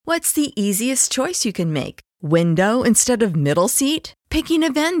What's the easiest choice you can make? Window instead of middle seat? Picking a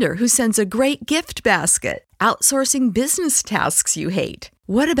vendor who sends a great gift basket? Outsourcing business tasks you hate?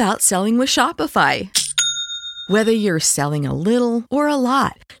 What about selling with Shopify? Whether you're selling a little or a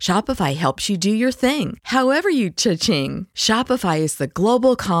lot, Shopify helps you do your thing, however you cha-ching. Shopify is the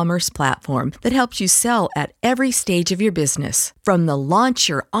global commerce platform that helps you sell at every stage of your business. From the launch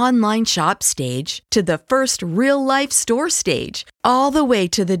your online shop stage to the first real-life store stage, all the way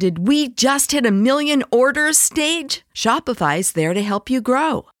to the did we just hit a million orders stage. Shopify's there to help you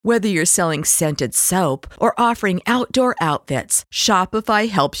grow. Whether you're selling scented soap or offering outdoor outfits, Shopify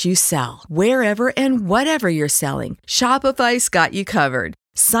helps you sell. Wherever and whatever you're selling, Shopify's got you covered.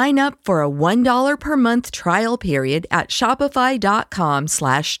 Sign up for a $1 per month trial period at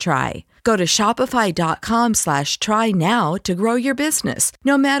shopify.com/try. Go to shopify.com/try now to grow your business,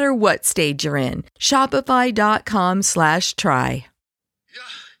 no matter what stage you're in. Shopify.com/try. Yeah,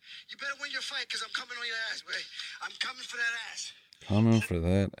 you better win your fight because I'm coming on your ass, babe. I'm coming for that ass. Coming for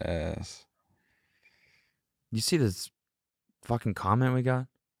that ass. You see this fucking comment we got?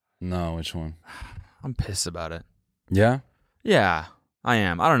 No, which one? I'm pissed about it. Yeah? Yeah, I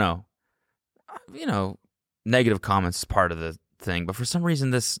am. I don't know. Negative comments is part of the thing, but for some reason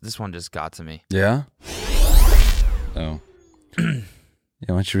this one just got to me. Yeah? Oh. Yeah, why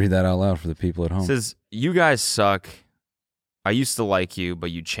don't you read that out loud for the people at home? It says, you guys suck. I used to like you,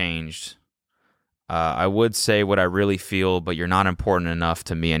 but you changed. I would say what I really feel, but you're not important enough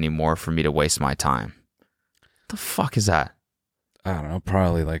to me anymore for me to waste my time. What the fuck is that? I don't know.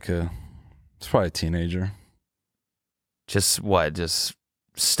 Probably it's probably a teenager. Just what? Just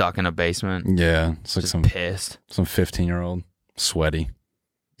stuck in a basement? Yeah. It's like just pissed. Some 15-year-old. Sweaty.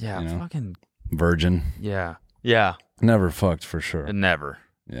 Yeah, fucking. Virgin. Yeah. Yeah. Never fucked for sure. Never.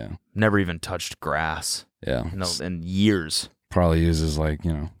 Yeah. Never even touched grass. Yeah. In years. Probably uses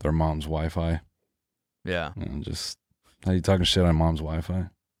their mom's Wi-Fi. Yeah. Just how you talking shit on mom's Wi-Fi?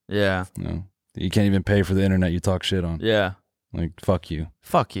 Yeah. You can't even pay for the internet you talk shit on. Yeah. Fuck you.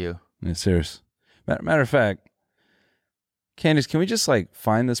 Fuck you. Yeah, serious. Matter of fact, Candace, can we just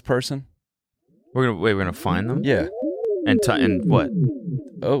find this person? We're gonna find them? Yeah. And what?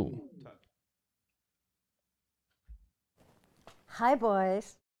 Oh. Hi,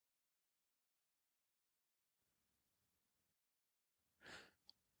 boys.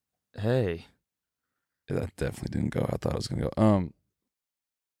 Hey. Yeah, that definitely didn't go. I thought it was gonna go.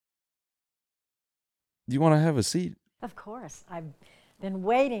 Do you want to have a seat? Of course. I've been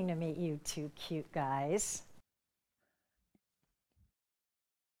waiting to meet you two cute guys.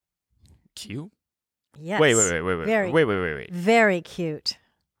 Cute? Yes. Wait. Wait. Very cute.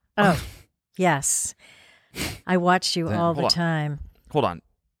 Oh, yes. I watched you all the time. Hold on.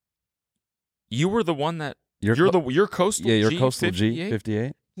 You were the one that you're Coastal G. Yeah, you're Coastal G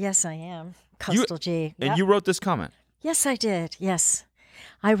 58. Yes, I am. Coastal G. And you wrote this comment. Yes, I did. Yes.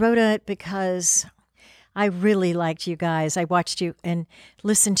 I wrote it because I really liked you guys. I watched you and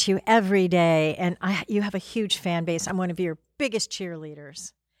listened to you every day, and you have a huge fan base. I'm one of your biggest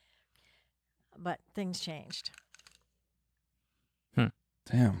cheerleaders. But things changed.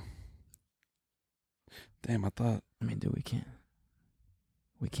 Damn, I thought. I mean, dude, we can't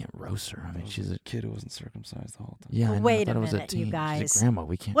roast her. I mean, she's a kid who wasn't circumcised the whole time. Yeah, well, wait a minute, you guys. She's a grandma.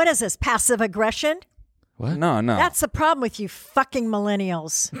 We can't. What is this, passive aggression? What? No. That's the problem with you fucking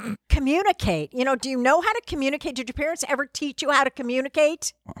millennials. Communicate. Do you know how to communicate? Did your parents ever teach you how to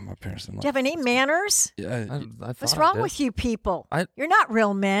communicate? My parents didn't. Do you have any manners? Yeah. What's wrong with you people? You're not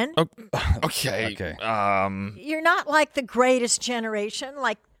real men. Okay. You're not like the greatest generation,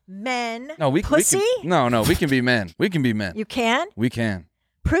 like men. No, pussy? We can be men. We can be men. You can? We can.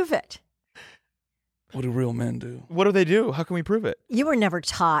 Prove it. What do real men do? What do they do? How can we prove it? You were never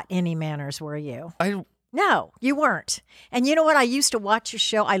taught any manners, were you? No, you weren't. And you know what? I used to watch your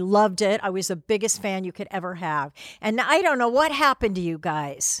show. I loved it. I was the biggest fan you could ever have. And I don't know what happened to you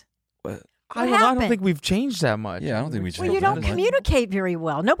guys. What? I don't think we've changed that much. Yeah, I don't think we changed. Well, you don't communicate very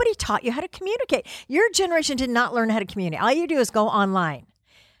well. Nobody taught you how to communicate. Your generation did not learn how to communicate. All you do is go online.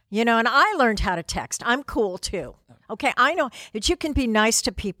 And I learned how to text. I'm cool too. Okay, I know that you can be nice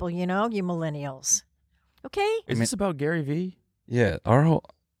to people, you millennials. Okay? Is this about Gary Vee? Yeah,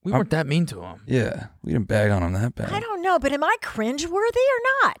 we weren't that mean to him. Yeah, we didn't bag on him that bad. I don't know, but am I cringeworthy or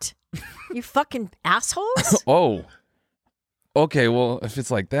not? You fucking assholes? Oh. Okay, well, if it's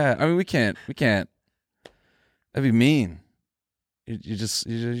like that, I mean, we can't. That'd be mean. You're just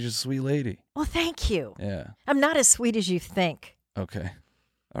a sweet lady. Well, thank you. Yeah. I'm not as sweet as you think. Okay.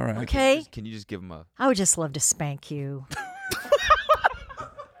 All right. Okay. Can you just give him a? I would just love to spank you.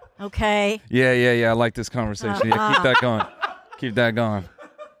 Okay. Yeah. I like this conversation. Yeah, keep that going. Keep that going.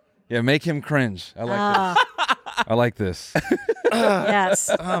 Yeah, make him cringe. I like this. I like this. Yes.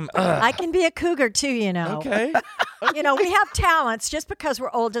 I can be a cougar too, you know. Okay. You know, we have talents. Just because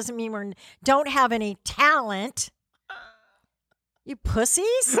we're old doesn't mean we don't have any talent. You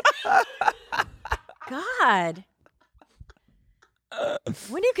pussies. God.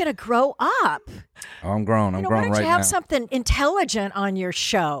 When are you going to grow up? Oh, I'm grown. I'm Why grown don't right you have now. something intelligent on your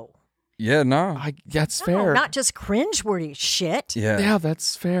show? Yeah, no. That's No, fair. not just cringeworthy shit. Yeah. Yeah,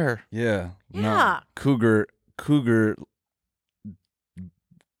 that's fair. Yeah. No. Yeah. Cougar.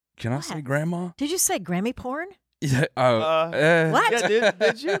 Can I say grandma? Did you say Grammy porn? Yeah. What? Yeah,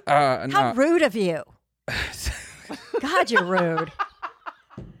 did you? How No. rude of you. God, you're rude.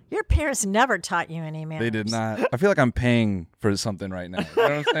 Your parents never taught you any manners. They did not. I feel like I'm paying for something right now. You know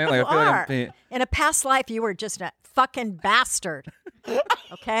what I'm saying? Like, You I feel like are. I'm paying. In a past life, you were just a fucking bastard.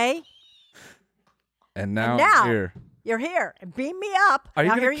 Okay? And now, now- I'm here. You're here. Beam me up. Are you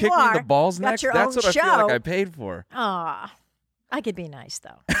now going here to you kick me are. in the balls Got next? your That's own what I show. feel like I paid for. Aw, I could be nice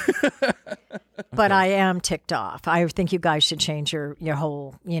though. But I am ticked off. I think you guys should change your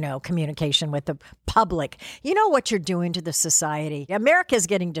whole, communication with the public. You know what you're doing to the society. America is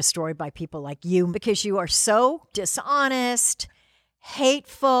getting destroyed by people like you because you are so dishonest,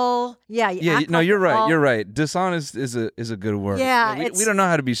 hateful. Yeah, Yeah, act no, like you're you're right. all- You're right. Dishonest is a good word. Yeah, we it's- don't know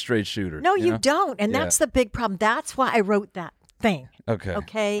how to be straight shooters. No, you know? don't, and Yeah. that's the big problem. That's why I wrote that thing. Okay.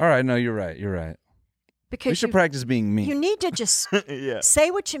 Okay. All right. No, you're right. You're right. Because We should practice being mean. you need to just Yeah.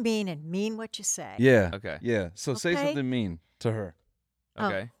 say what you mean and mean what you say. Yeah. Okay. Yeah. So say Okay. something mean to her.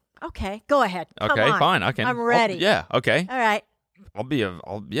 Okay. Okay, go ahead. Come Okay, on. fine. I can. I'm ready. Yeah. Okay. All right. I'll be a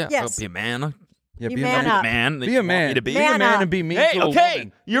Yes. man. Yeah. You be man a man. up. Man. that Be you a want man. me to be. Be a Man man up. and be mean Hey, to a okay.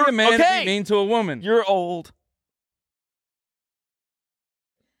 woman. You're- be a man okay. and be mean to a woman. You're old.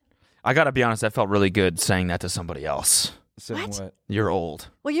 I gotta be honest. I felt really good saying that to somebody else. Saying What? You're old.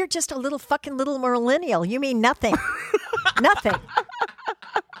 Well, you're just a little millennial. You mean nothing. Nothing.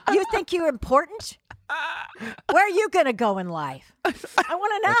 You think you're important? Where are you going to go in life? I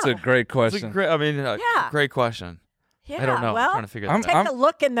want to know. That's a great It's a question. great. I mean, Yeah. great question. yeah, I don't know. Well, I'm trying to figure I'm- that take out. a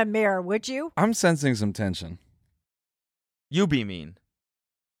look in the mirror, would you? I'm sensing some tension. You be mean.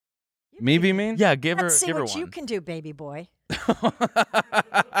 Me be mean? Yeah, give Let's her. see Give her what you one. can do, baby boy.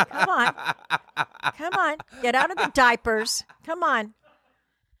 Come on. Come on. Get out of the diapers. Come on.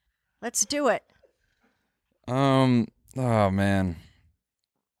 Let's do it. Oh man.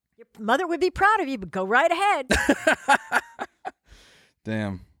 Your mother would be proud of you, but go right ahead.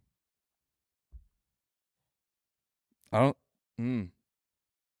 Damn. I don't. Mm,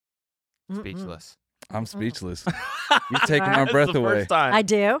 Speechless. I'm speechless. You're taking my breath That's the away. first time. I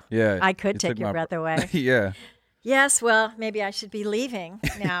do. Yeah. I could you take took your my breath away. Yeah. Yes, well, maybe I should be leaving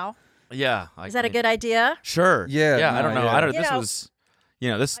now. Yeah. Is that a good idea? Sure. Yeah, Yeah. I no, don't know. yeah. I don't. You This know- was.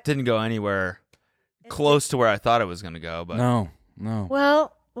 This didn't go anywhere close to where I thought it was going to go. But No.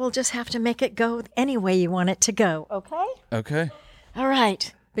 Well, we'll just have to make it go any way you want it to go, okay? Okay. All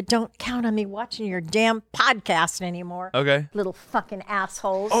right. But don't count on me watching your damn podcast anymore. okay. Little fucking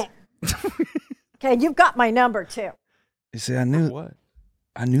assholes. Oh. Okay, you've got my number too. You see, I knew What?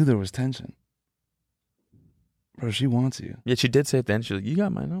 there was tension. Bro, she wants you. Yeah, she did say at the end. She's like, "You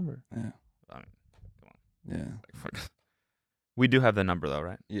got my number." Yeah. I mean, Yeah. we do have the number though,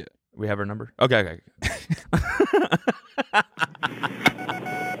 right? Yeah. We have her number. Okay.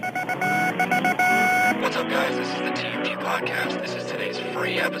 What's up, guys? This is the TMG Podcast. This is today's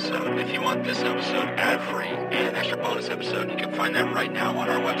free episode. If you want this episode ad-free and an extra bonus episode, you can find that right now on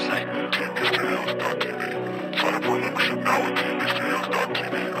our website, tmgstudios.tv. Sign up for a membership now at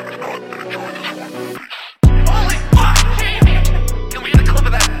tmgstudios.tv. And if not, then enjoy this one. Holy fuck, Jamie! Can we get a clip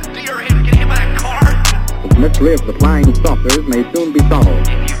of that deer getting hit by that car? The mystery of the flying saucers may soon be solved.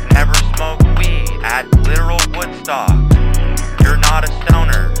 If you've never smoked weed at literal Woodstock, you're not a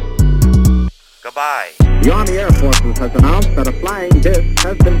stoner. Goodbye. The Army Air Forces has announced that a flying disc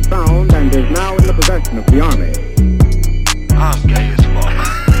has been found and is now in the possession of the Army. I'm gay as fuck.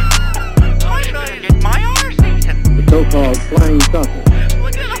 I'm trying to get my arse eaten. The so-called flying saucer.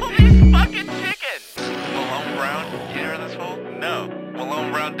 Look at all these fucking chickens. Malone Brown, you hear this hole? No. Malone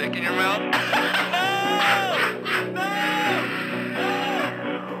Brown dick in your mouth? No!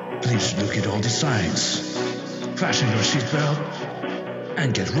 Please look at all the signs. Fasten your seatbelt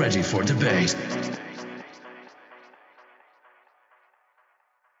and get ready for debate.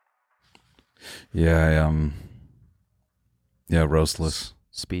 Yeah, roastless.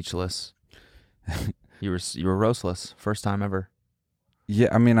 Speechless. You were roastless. First time ever. Yeah,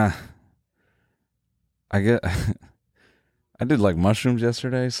 I mean, I get, I did like mushrooms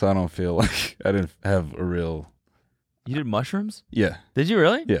yesterday, so I don't feel like I didn't have a real You did mushrooms? Yeah. Did you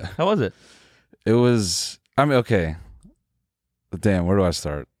really? Yeah. How was it? It was, I mean, okay. Damn, where do I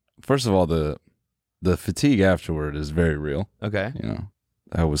start? First of all, the fatigue afterward is very real. Okay. You know,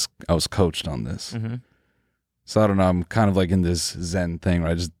 I was coached on this. Mm-hmm. So I don't know, I'm kind of like in this Zen thing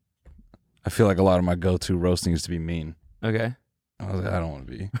where I feel like a lot of my go-to roasting is to be mean. Okay. I was like, I don't want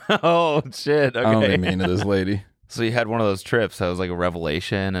to be. Oh shit. Okay. I don't want to be mean to this lady. So you had one of those trips that was like a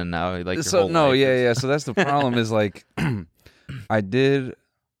revelation, and now like your So whole no, life yeah, is- yeah. So that's the problem is like, I don't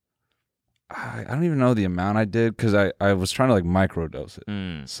even know the amount I did because I was trying to like microdose it.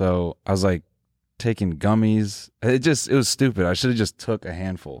 Mm. So I was like taking gummies. It was stupid. I should have just took a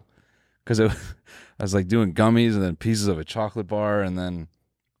handful because I was like doing gummies and then pieces of a chocolate bar and then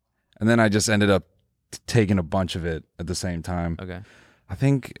I just ended up taking a bunch of it at the same time. Okay. I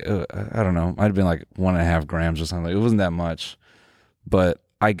think I don't know. Might have been like 1.5 grams or something. It wasn't that much, but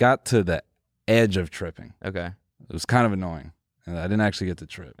I got to the edge of tripping. Okay. It was kind of annoying, and I didn't actually get to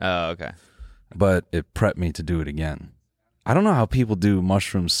trip. Oh, okay. But it prepped me to do it again. I don't know how people do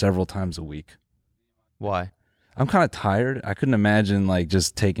mushrooms several times a week. Why? I'm kind of tired. I couldn't imagine like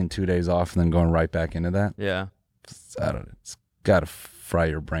just taking 2 days off and then going right back into that. Yeah. I don't know. It's got to fry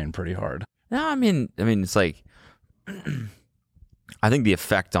your brain pretty hard. No, I mean, it's like, I think the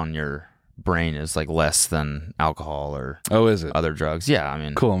effect on your brain is like less than alcohol or Oh, is it? other drugs. Yeah, I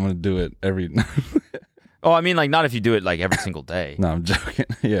mean, Cool. I'm going to do it every oh, I mean, like not if you do it like every single day, No, I'm joking.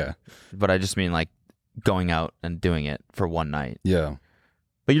 Yeah. but I just mean like going out and doing it for one night. Yeah.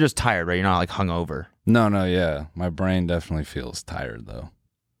 But you're just tired, right? You're not like hungover. No, yeah. My brain definitely feels tired though.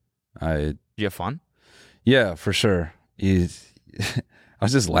 Did you have fun? Yeah, for sure. I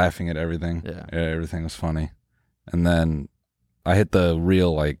was just laughing at everything. Yeah. Everything was funny. And then I hit the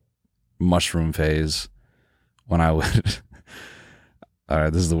real like mushroom phase when I would all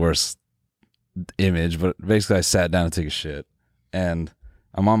right, this is the worst image, but basically I sat down to take a shit and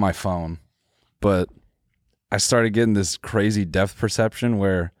I'm on my phone, but I started getting this crazy depth perception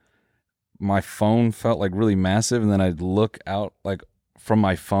where my phone felt like really massive and then I'd look out like from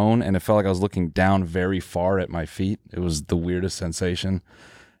my phone and it felt like I was looking down very far at my feet. It was the weirdest sensation.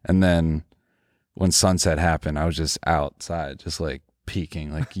 And then when sunset happened, I was just outside, just like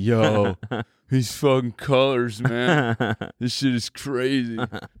peeking, like, yo, these fucking colors, man. This shit is crazy.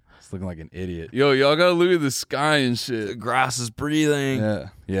 Just looking like an idiot. Yo, y'all gotta look at the sky and shit. The grass is breathing.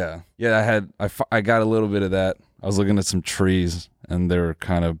 Yeah. I got a little bit of that. I was looking at some trees and they're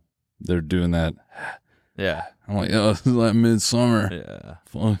doing that. Yeah. I'm like, yo, this is like midsummer. Yeah.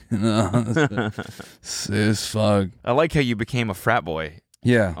 Fucking sis fuck. I like how you became a frat boy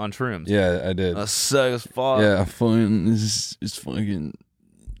Yeah. on shrooms. Yeah, I did. That's sick as fuck. Yeah, fucking it's fucking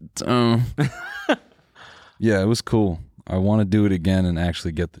yeah, it was cool. I want to do it again and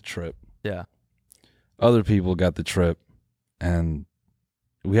actually get the trip. Yeah. Other people got the trip and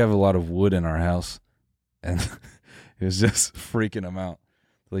we have a lot of wood in our house and it was just freaking them out.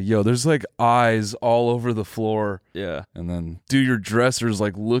 Like, yo, there's like eyes all over the floor. Yeah. And then, dude, your dresser's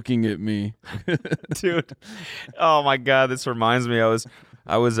like looking at me. Dude. Oh my God. This reminds me. I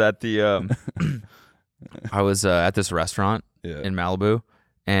was at the I was at this restaurant in Malibu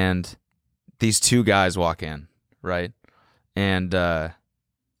and these two guys walk in, right? And I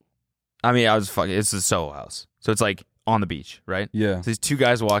mean, it's a Soho House. So it's like on the beach, right? Yeah. So these two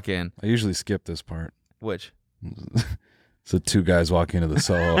guys walk in. I usually skip this part. Which? So 2 guys walk into the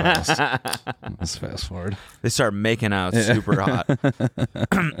Soho House. Let's fast forward. They start making out super hot.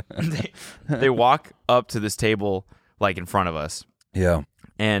 they walk up to this table like in front of us. Yeah.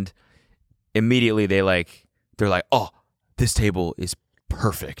 And immediately they're like, oh, this table is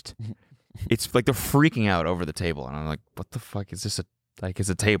perfect. It's like they're freaking out over the table. And I'm like, what the fuck is this? It's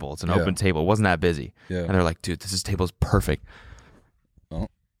a table. It's an open table. It wasn't that busy. Yeah. And they're like, dude, this table's perfect. Oh.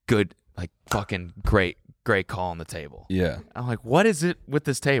 Good, like fucking great call on the table. Yeah. I'm like, what is it with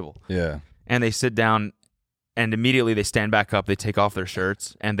this table? Yeah. And they sit down and immediately they stand back up, they take off their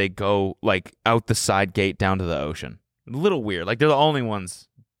shirts and they go like out the side gate down to the ocean. A little weird. Like they're the only ones.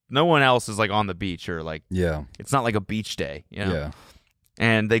 No one else is like on the beach or like, Yeah. it's not like a beach day, you know? Yeah.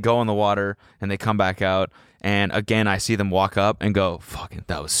 And they go in the water and they come back out. And again, I see them walk up and go, fucking,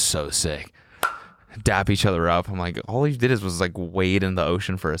 that was so sick. Dap each other up. I'm like, all he did was like wade in the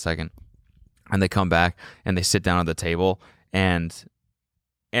ocean for a second. And they come back and they sit down at the table. And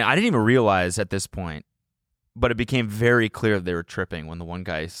I didn't even realize at this point, but it became very clear that they were tripping when the one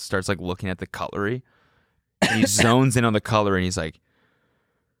guy starts like looking at the cutlery. And he zones in on the cutlery and he's like,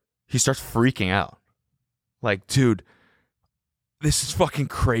 he starts freaking out. Like, dude, this is fucking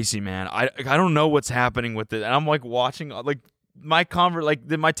crazy, man. I don't know what's happening with it. And I'm like watching, like my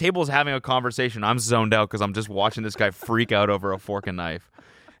table's having a conversation. I'm zoned out because I'm just watching this guy freak out over a fork and knife.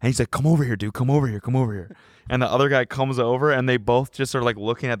 And he's like, "Come over here, dude. Come over here. Come over here." And the other guy comes over, and they both just are like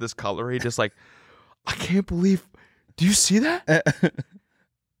looking at this cutlery, just like, "I can't believe. Do you see that?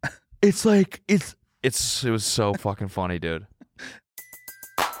 It's like it was so fucking funny, dude."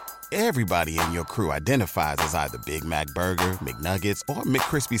 Everybody in your crew identifies as either Big Mac Burger, McNuggets, or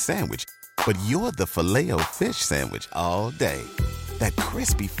McCrispy Sandwich. But you're the Filet-O-Fish Sandwich all day. That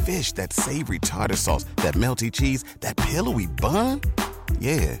crispy fish, that savory tartar sauce, that melty cheese, that pillowy bun.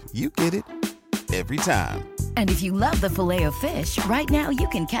 Yeah, you get it. Every time. And if you love the Filet-O-Fish, right now you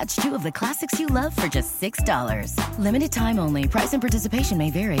can catch 2 of the classics you love for just $6. Limited time only. Price and participation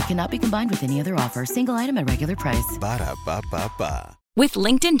may vary. Cannot be combined with any other offer. Single item at regular price. Ba-da-ba-ba-ba. With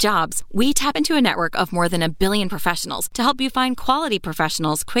LinkedIn Jobs, we tap into a network of more than 1 billion professionals to help you find quality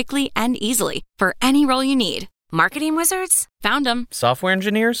professionals quickly and easily for any role you need. Marketing wizards? Found them. Software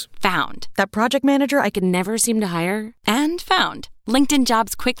engineers? Found. That project manager I could never seem to hire? And found. LinkedIn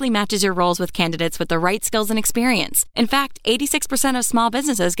Jobs quickly matches your roles with candidates with the right skills and experience. In fact, 86% of small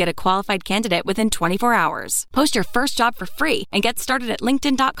businesses get a qualified candidate within 24 hours. Post your first job for free and get started at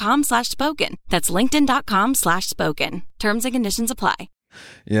linkedin.com/spoken. That's linkedin.com/spoken. Terms and conditions apply.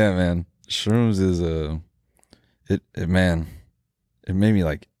 Yeah, man. Shrooms is it made me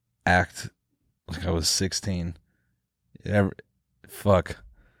like act like I was 16. Fuck.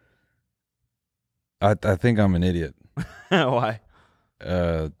 I think I'm an idiot. Why?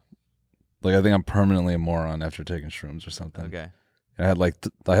 Like I think I'm permanently a moron after taking shrooms or something. Okay. I had like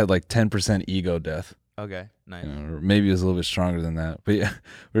 10% ego death. Okay. Nice. Or maybe it was a little bit stronger than that. But yeah,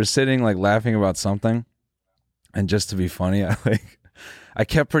 we were sitting like laughing about something, and just to be funny, I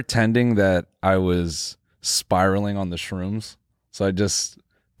kept pretending that I was spiraling on the shrooms. So I just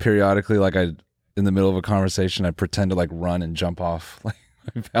periodically, like in the middle of a conversation, I'd pretend to like run and jump off like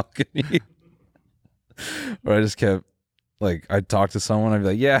my balcony. Or I just kept like, I'd talk to someone, I'd be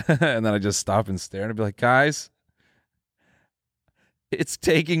like, yeah. And then I'd just stop and stare and I'd be like, guys, it's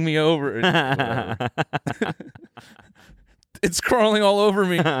taking me over. It's crawling all over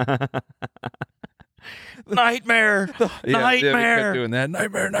me. Nightmare. Nightmare. Yeah, we kept doing that.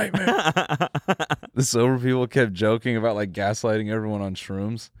 Nightmare. The sober people kept joking about like gaslighting everyone on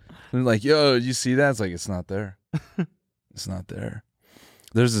shrooms. And like, yo, did you see that? It's like, it's not there. It's not there.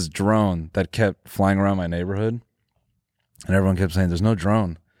 There's this drone that kept flying around my neighborhood, and everyone kept saying, there's no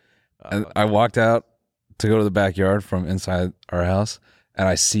drone. And I walked out to go to the backyard from inside our house, and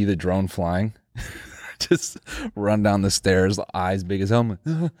I see the drone flying. Just run down the stairs, eyes big as helmet.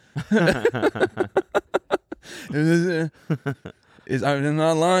 I'm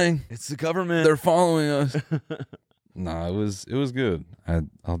not lying. It's the government. They're following us. No, it was good.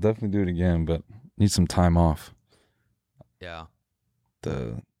 I'll definitely do it again, but need some time off. Yeah.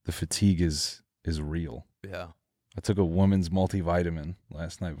 The fatigue is real. Yeah. I took a woman's multivitamin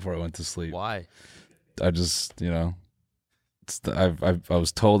last night before I went to sleep. Why? I just, I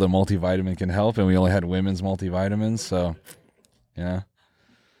was told a multivitamin can help, and we only had women's multivitamins, so yeah,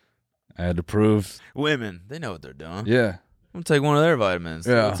 I had to prove. Women, they know what they're doing. Yeah, I'm gonna take one of their vitamins.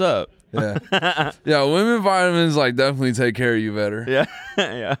 Yeah. What's up? Yeah, yeah. Women vitamins like definitely take care of you better. Yeah,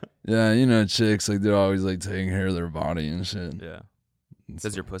 yeah, yeah. Chicks like they're always like taking care of their body and shit. Yeah.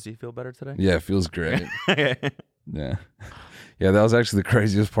 Does your pussy feel better today? Yeah, it feels great. Yeah. Yeah, that was actually the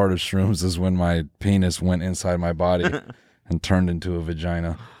craziest part of shrooms is when my penis went inside my body and turned into a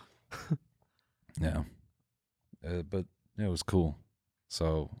vagina. Yeah. But it was cool.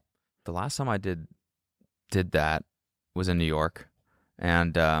 So the last time I did that was in New York,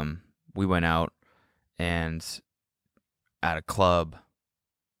 and we went out and at a club,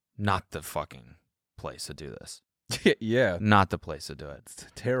 not the fucking place to do this. Yeah. Not the place to do it. It's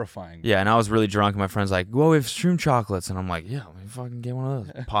terrifying. Yeah, and I was really drunk, and my friend's like, "Whoa, we have shroom chocolates." And I'm like, "Yeah, let me fucking get one of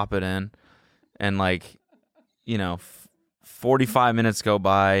those." Pop it in. And 45 minutes go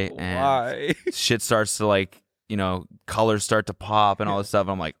by, and shit starts to colors start to pop and all this stuff.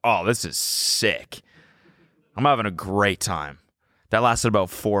 And I'm like, "Oh, this is sick. I'm having a great time." That lasted about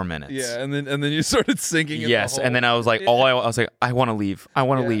 4 minutes. Yeah, and then you started sinking. Yes, and then I was like, I was like, I want to leave. I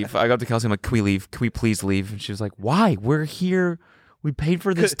want to leave. I got up to Kelsey. I'm like, "Can we leave? Can we please leave?" And she was like, "Why? We're here. We paid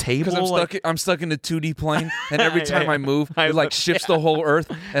for this table." Because I'm stuck in a 2D plane, and every time I move, it shifts the whole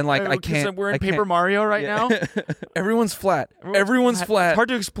Earth, and I can't. We're in Paper Mario right now. Everyone's flat. Everyone's flat. It's hard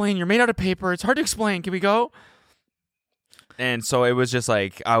to explain. You're made out of paper. It's hard to explain. Can we go? And so it was just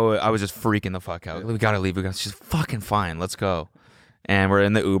like I was just freaking the fuck out. We gotta leave. She's fucking fine. Let's go. And we're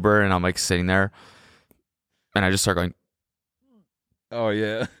in the Uber, and I'm like sitting there, and I just start going, "Oh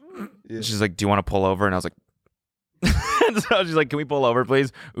yeah." She's like, "Do you want to pull over?" And I was like, So she's like, "Can we pull over,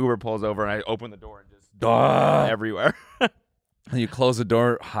 please?" Uber pulls over, and I open the door and just everywhere. And you close the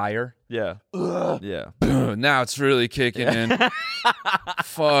door higher. Yeah. Yeah. Now it's really kicking in.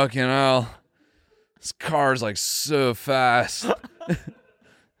 Fucking hell. This car's like so fast.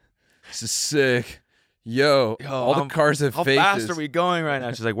 This is sick. Yo, all the cars have how faces. How fast are we going right now?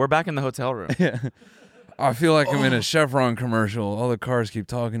 She's like, "We're back in the hotel room." Yeah. I feel like I'm in a Chevron commercial. All the cars keep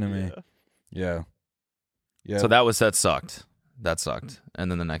talking to me. Yeah. Yeah. So that sucked. That sucked. And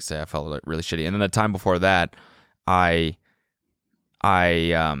then the next day I felt like really shitty. And then the time before that, I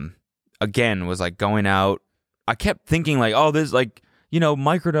again was like going out. I kept thinking like, oh, this like,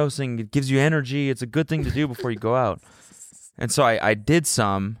 microdosing, it gives you energy. It's a good thing to do before you go out. And so I did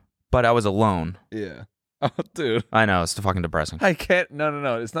some, but I was alone. Yeah. Oh, dude. I know, it's fucking depressing. I can't.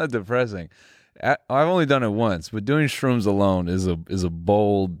 No. It's not depressing. I've only done it once, but doing shrooms alone is a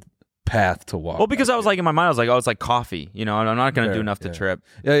bold path to walk. Well, because I was like in my mind, I was like, oh, it's like coffee. I'm not going to do enough to trip.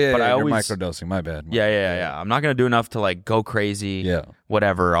 Yeah. But I you're always microdosing. My bad. Yeah. I'm not going to do enough to like go crazy. Yeah.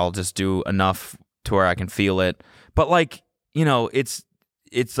 Whatever. I'll just do enough to where I can feel it. But like, it's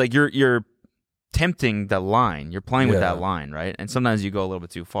like you're tempting the line. You're playing with that line, right? And sometimes you go a little bit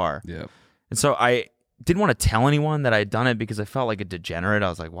too far. Yeah. And so I didn't want to tell anyone that I had done it because I felt like a degenerate. I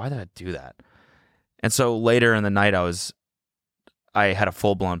was like, why did I do that? And so later in the night, I had a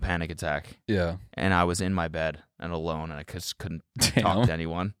full-blown panic attack. Yeah. And I was in my bed and alone, and I just couldn't talk to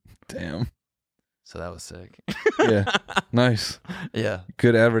anyone. Damn. So that was sick. Yeah. Nice. Yeah.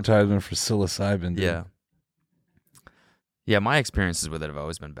 Good advertisement for psilocybin. Dude. Yeah. Yeah, my experiences with it have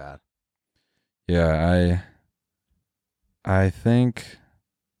always been bad. Yeah, I think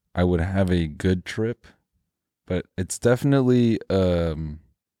I would have a good trip, but it's definitely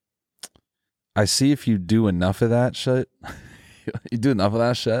I see if you do enough of that shit. You do enough of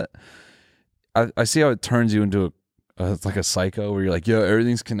that shit. I see how it turns you into it's like a psycho where you're like, yo,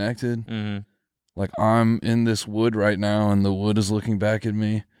 everything's connected. Mm-hmm. Like I'm in this wood right now, and the wood is looking back at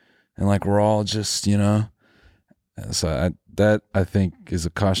me, and like we're all just, So I think is a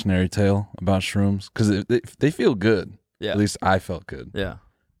cautionary tale about shrooms because they feel good. Yeah. At least I felt good. Yeah.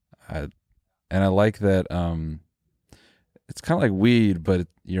 And I like that. It's kind of like weed, but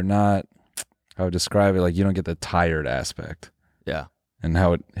you're not. I would describe it like you don't get the tired aspect. Yeah. And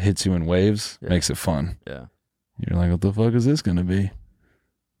how it hits you in waves makes it fun. Yeah. You're like, what the fuck is this gonna be?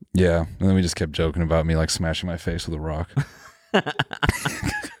 Yeah. And then we just kept joking about me like smashing my face with a rock.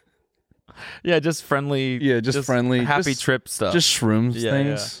 Yeah, just friendly. Yeah, just friendly, happy trip stuff. Just shrooms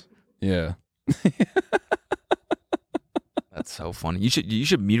things. Yeah. That's so funny. You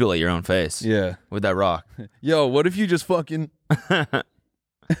should mutilate your own face. Yeah. With that rock. Yo, what if you just fucking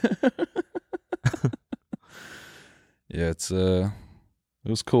Yeah, it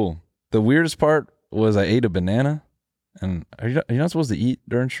was cool. The weirdest part was I ate a banana, and are you not supposed to eat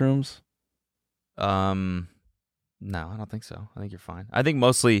during shrooms? No, I don't think so. I think you're fine. I think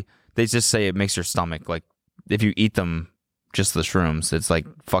mostly they just say it makes your stomach, like, if you eat them, just the shrooms, it's like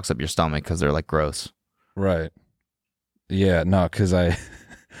fucks up your stomach because they're like gross. Right. Yeah, no, because I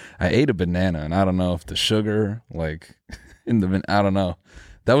ate a banana, and I don't know if the sugar, like, I don't know.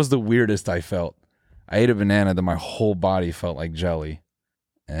 That was the weirdest I felt. I ate a banana, then my whole body felt like jelly.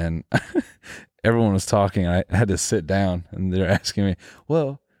 And everyone was talking, and I had to sit down, and they're asking me,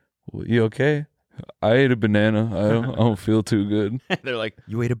 well, you okay? I ate a banana. I don't feel too good. They're like,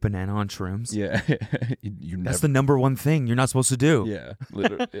 you ate a banana on shrooms? Yeah. That's the number one thing you're not supposed to do. Yeah.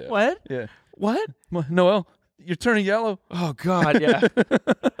 Literally. Yeah. What? Yeah. What? Noel, you're turning yellow. Oh, God, yeah.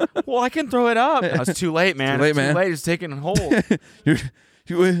 Well, I can throw it up. No, it's too late, man. It's too late. It's taking hold.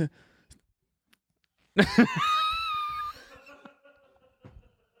 you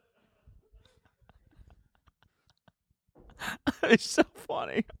It's so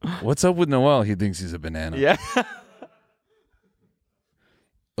funny. What's up with Noel? He thinks he's a banana. Yeah.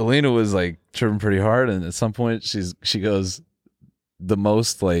 Elena was like tripping pretty hard, and at some point she goes the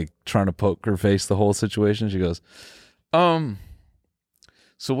most like trying to poke her face the whole situation. She goes, so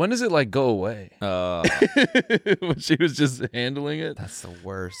when does it like go away? When she was just handling it. That's the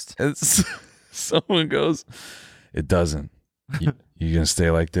worst. And someone goes, it doesn't. You're gonna stay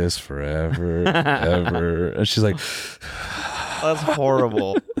like this forever, ever. And she's like, that's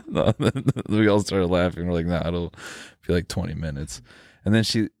horrible. We all started laughing. We're like, nah, it'll be like 20 minutes. And then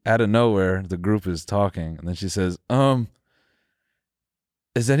she, out of nowhere, the group is talking, and then she says, has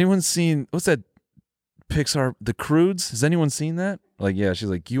anyone seen, what's that Pixar, The Croods? Has anyone seen that? Like, yeah. She's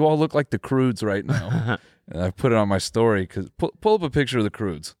like, you all look like the Croods right now. And I put it on my story, because pull up a picture of the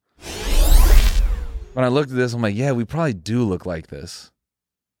Croods. When I looked at this, I'm like, yeah, we probably do look like this.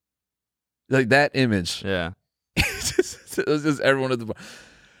 Like that image. Yeah. Just, It was just everyone at the bar.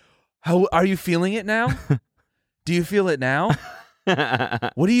 How are you feeling it now? Do you feel it now?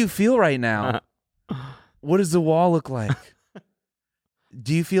 What do you feel right now? What does the wall look like?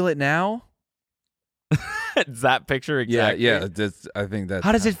 Do you feel it now? Is that picture exactly? Yeah. I think that.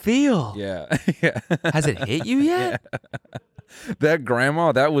 How does it feel? Yeah. Yeah. Has it hit you yet? Yeah. That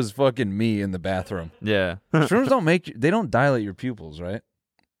grandma, that was fucking me in the bathroom. Yeah. Shrooms don't dilate your pupils, right?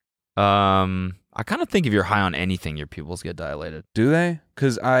 I kind of think if you're high on anything, your pupils get dilated. Do they?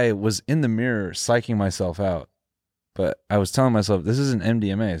 Because I was in the mirror psyching myself out, but I was telling myself this isn't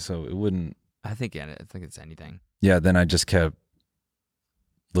MDMA, so it wouldn't. I think it's anything. Yeah. Then I just kept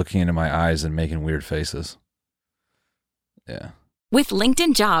looking into my eyes and making weird faces. Yeah. With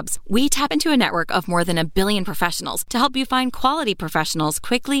LinkedIn Jobs, we tap into a network of more than 1 billion professionals to help you find quality professionals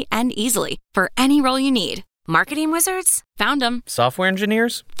quickly and easily for any role you need. Marketing wizards? Found them. Software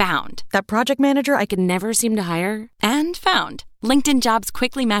engineers? Found. That project manager I could never seem to hire? And found. LinkedIn Jobs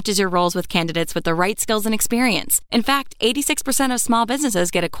quickly matches your roles with candidates with the right skills and experience. In fact, 86% of small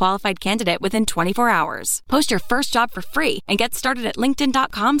businesses get a qualified candidate within 24 hours. Post your first job for free and get started at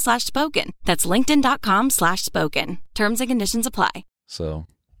linkedin.com/spoken. That's linkedin.com/spoken. Terms and conditions apply. So,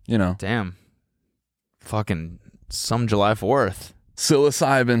 you know. Damn. Fucking some July 4th.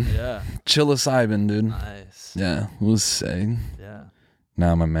 Psilocybin. Yeah. Psilocybin, dude. Nice. Yeah. We'll say. Yeah.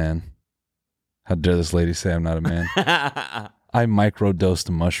 Now I'm a man. How dare this lady say I'm not a man? I microdosed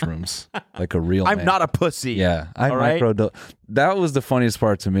mushrooms like a real man. I'm not a pussy. Yeah. I microdosed. That was the funniest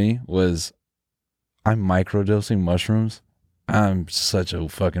part to me was I'm microdosing mushrooms. I'm such a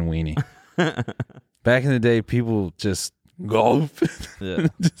fucking weenie. Back in the day, people just go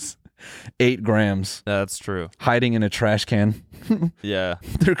just 8 grams. That's true. Hiding in a trash can. Yeah.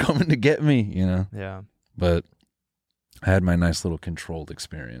 They're coming to get me, you know? Yeah. But I had my nice little controlled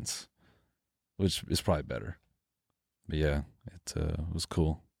experience, which is probably better. But yeah, it was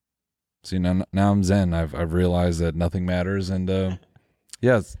cool. See, now I'm zen. I've realized that nothing matters, and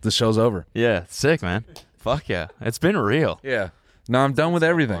yeah, the show's over. Yeah, sick, man. Fuck yeah. It's been real. Yeah. Now I'm done with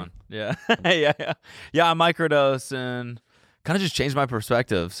everything. Yeah. Yeah. I microdose and kind of just changed my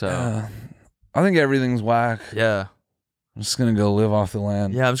perspective. So I think everything's whack. Yeah. I'm just gonna go live off the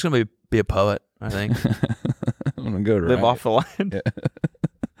land. Yeah, I'm just gonna be a poet, I think. I'm gonna go live off the land.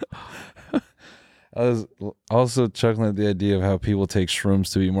 Yeah. I was also chuckling at the idea of how people take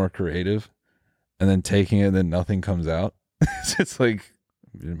shrooms to be more creative, and then taking it and then nothing comes out. It's just like,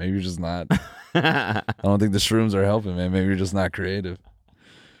 maybe you're just not. I don't think the shrooms are helping, man. Maybe you're just not creative.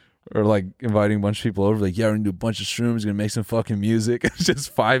 Or like inviting a bunch of people over, like, yeah, we're gonna do a bunch of shrooms, gonna make some fucking music. It's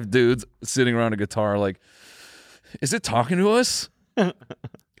just 5 dudes sitting around a guitar, like, is it talking to us?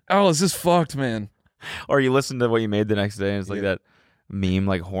 Oh, this is fucked, man. Or you listen to what you made the next day, and it's like that meme,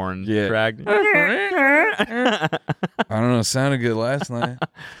 like horn track. I don't know. It sounded good last night.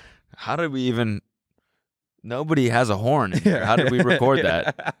 How did we even? Nobody has a horn. In here. How did we record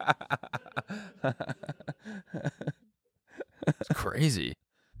that? It's crazy.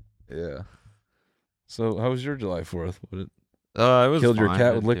 Yeah. So, how was your July 4th? It was killed your fine.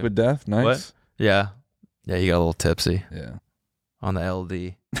 cat with liquid death. Nice. What? Yeah. Yeah, you got a little tipsy. Yeah. On the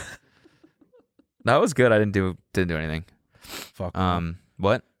LD. That was good. I didn't do anything. Fuck.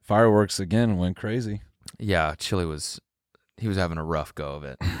 What? Fireworks again went crazy. Yeah, Chili he was having a rough go of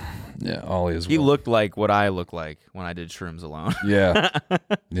it. Yeah, Ollie as well. He looked like what I look like when I did shrooms alone. Yeah.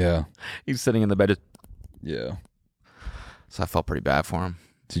 Yeah. He's sitting in the bed. Just, yeah. So I felt pretty bad for him.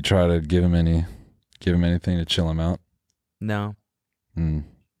 Did you try to give him anything to chill him out? No.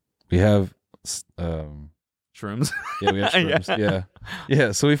 We have shrooms. Yeah, we have shrooms.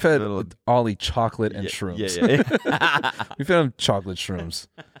 Yeah. So we've fed Ollie chocolate and shrooms. Yeah. We fed him chocolate shrooms.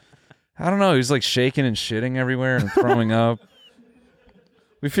 I don't know. He was like shaking and shitting everywhere and throwing up.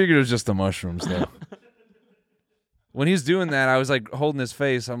 We figured it was just the mushrooms, though. When he was doing that, I was like holding his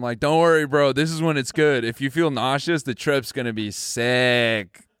face. I'm like, don't worry, bro. This is when it's good. If you feel nauseous, the trip's going to be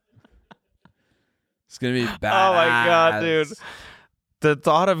sick. It's going to be bad. Oh, my God, dude. The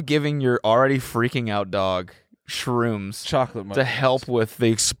thought of giving your already freaking out dog shrooms chocolate to help with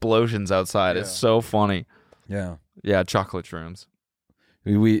the explosions outside is so funny. Yeah. Yeah, chocolate shrooms.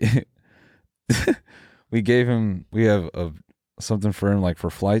 We gave him, we have something for him like for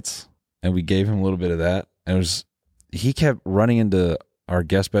flights, and we gave him a little bit of that. And he kept running into our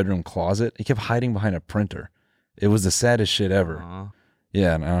guest bedroom closet. He kept hiding behind a printer. It was the saddest shit ever.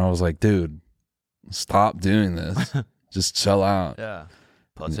 Yeah, and I was like, dude, stop doing this. Just chill out. Yeah.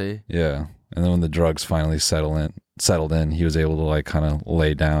 Pussy. Yeah. And then when the drugs finally settled in, he was able to like kind of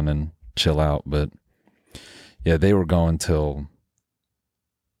lay down and chill out. But yeah, they were going till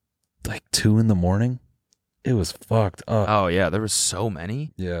like 2 a.m. It was fucked up. Oh yeah, there was so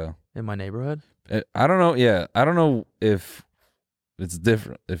many Yeah. in my neighborhood. I don't know. Yeah, I don't know if it's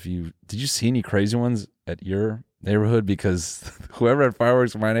different. Did you see any crazy ones at your neighborhood? Because whoever had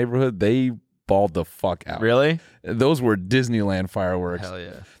fireworks in my neighborhood, they balled the fuck out. Really? Those were Disneyland fireworks. Hell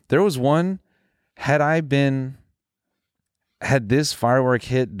yeah. There was one. Had this firework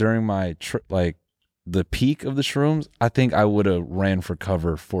hit during my like the peak of the shrooms, I think I would have ran for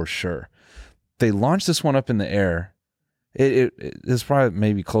cover for sure. They launched this one up in the air. It's probably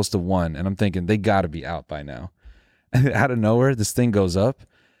maybe close to 1, and I'm thinking they got to be out by now. And out of nowhere, this thing goes up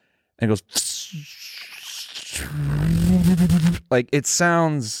and goes like it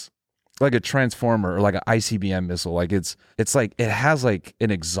sounds like a transformer or like an ICBM missile. Like it's like it has like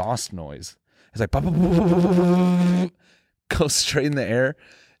an exhaust noise. It's like goes straight in the air.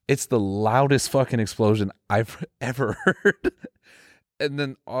 It's the loudest fucking explosion I've ever heard. And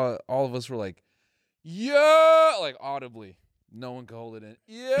then all of us were like, yo, like audibly. No one could hold it in.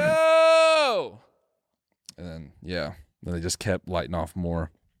 Yo! And then, yeah, then they just kept lighting off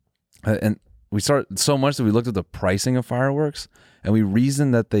more. And we started so much that we looked at the pricing of fireworks, and we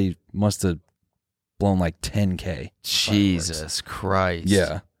reasoned that they must have blown like 10K. Jesus Christ.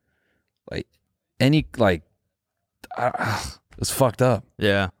 Yeah. Like, it was fucked up.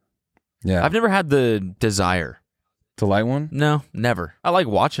 Yeah. Yeah. I've never had the desire to light one. No, never. I like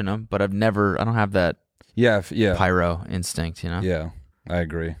watching them, but I don't have that. Yeah. Pyro instinct, you know. Yeah, I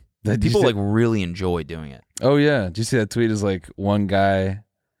agree. People like really enjoy doing it. Oh yeah. Did you see that tweet? Is like one guy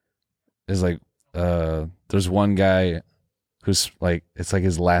is like, there's one guy who's like, it's like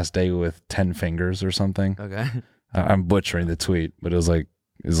his last day with 10 fingers or something. Okay. I'm butchering the tweet, but it was like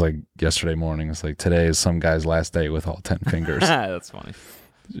yesterday morning. It's like, today is some guy's last day with all 10 fingers. That's funny.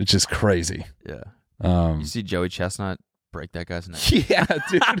 It's just crazy. Yeah. You see Joey Chestnut break that guy's neck? Yeah,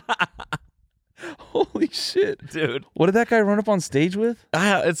 dude. Holy shit, dude! What did that guy run up on stage with?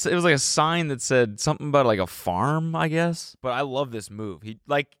 It was like a sign that said something about like a farm, I guess. But I love this move. He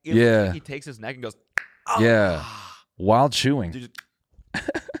he takes his neck and goes, oh. Yeah, wild chewing.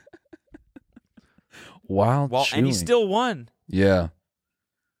 Wild chewing, and he still won. Yeah,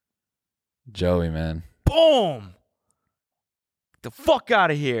 Joey, man. Boom! Get the fuck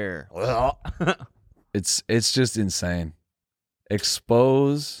out of here! It's just insane.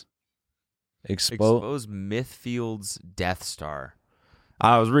 Expose Mythfield's Death Star.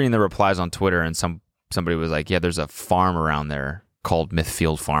 I was reading the replies on Twitter, and somebody was like, "Yeah, there's a farm around there called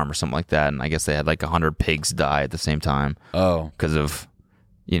Mythfield Farm or something like that." And I guess they had like 100 pigs die at the same time. Oh, because of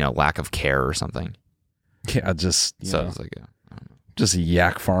lack of care or something. Yeah, just it's like just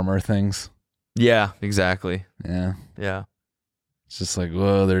yak farmer things. Yeah, exactly. Yeah. It's just like,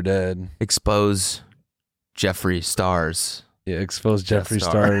 whoa, they're dead. Expose Jeffree Star's. Yeah, expose Jeffree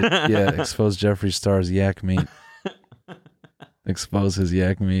Star. Yeah, expose Jeffree Star's yak meat. Expose his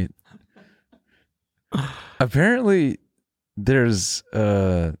yak meat. Apparently, there's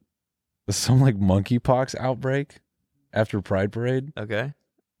some like monkeypox outbreak after Pride Parade. Okay.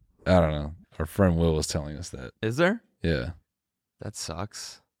 I don't know. Our friend Will was telling us that. Is there? Yeah. That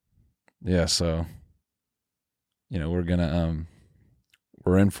sucks. Yeah, so we're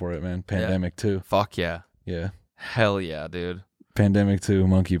in for it, man. Pandemic 2. Fuck yeah. Yeah. Hell yeah, dude. Pandemic 2,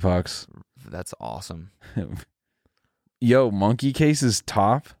 monkeypox. That's awesome. Yo, monkey cases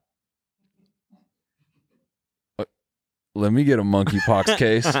top. Let me get a monkeypox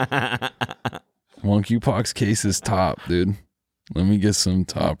case. Monkeypox case is top, dude. Let me get some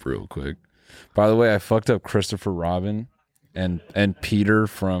top real quick. By the way, I fucked up Christopher Robin and Peter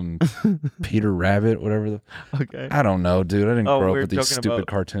from Peter Rabbit, whatever. Okay. I don't know, dude. I didn't grow up with these stupid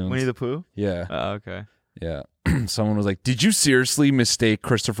cartoons. Winnie the Pooh? Yeah. Oh, okay. Yeah. Someone was like, "Did you seriously mistake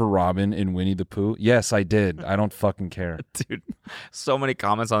Christopher Robin in Winnie the Pooh?" Yes, I did. I don't fucking care. Dude, so many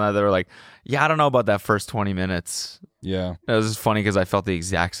comments on that were like, "Yeah, I don't know about that first 20 minutes." Yeah. It was just funny because I felt the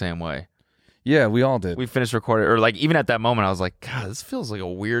exact same way. Yeah, we all did. We finished recording, or like even at that moment, I was like, God, this feels like a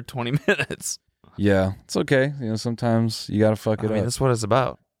weird 20 minutes. Yeah, it's okay. Sometimes you got to fuck it up. That's what it's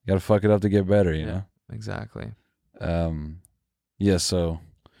about. You got to fuck it up to get better, you know? Exactly. Yeah, so...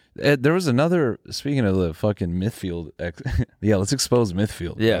 there was another, speaking of the fucking Mythfield, yeah, let's expose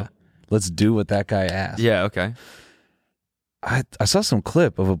Mythfield. Yeah. Bro. Let's do what that guy asked. Yeah, okay. I saw some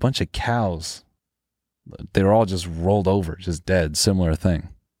clip of a bunch of cows. They were all just rolled over, just dead, similar thing.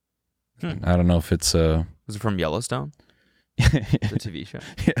 I don't know if it's... Was it from Yellowstone? The TV show?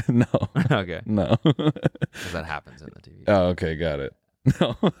 Yeah, no. Okay. No. Because that happens in the TV show. Oh, okay, got it.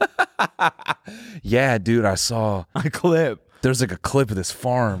 No. Yeah, dude, I saw... A clip. There's like a clip of this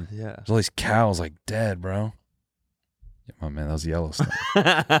farm. Yeah. There's all these cows like dead, bro. Yeah, my man, that was Yellowstone.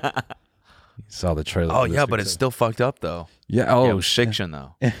 You saw the trailer. Oh for this yeah, but week's it's still fucked up though. Yeah. Oh, yeah, it was fiction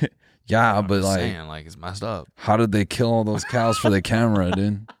though. Yeah, I'm but just like, saying, like it's messed up. how did they kill all those cows for the camera,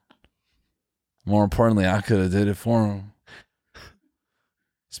 dude? More importantly, I could have did it for them.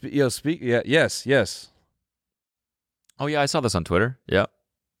 Yes. Oh yeah, I saw this on Twitter. Yep.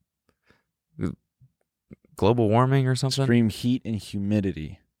 Global warming or something. Extreme heat and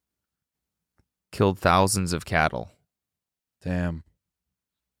humidity Killed thousands of cattle. Damn.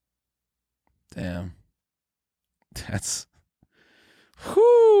 That's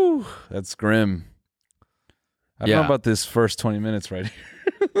grim. I don't know about this first 20 minutes right here.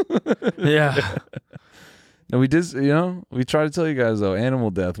 Yeah. No, we did, we try to tell you guys though,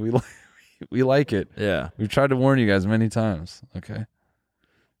 animal death, we like it. Yeah. We've tried to warn you guys many times. Okay.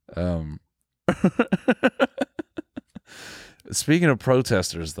 Speaking of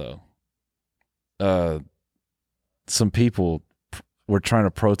protesters though, some people were trying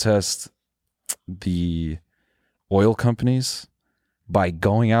to protest the oil companies by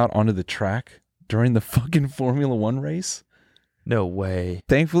going out onto the track during the fucking Formula One race. No way.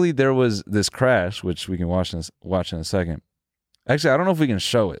 Thankfully, there was this crash, which we can watch in a second. Actually, I don't know if we can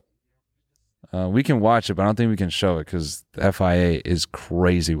show it. We can watch it, but I don't think we can show it because the FIA is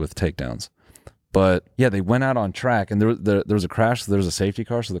crazy with takedowns. But yeah, they went out on track, and there was a crash. So there was a safety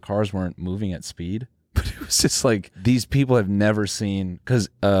car, so the cars weren't moving at speed. But it was just like these people have never seen, because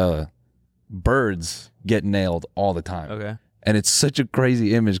birds get nailed all the time. Okay. And it's such a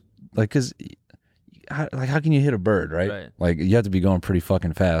crazy image, like, because how can you hit a bird, right? Like, you have to be going pretty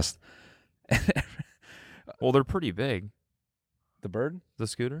fucking fast. Well, they're pretty big. The bird? The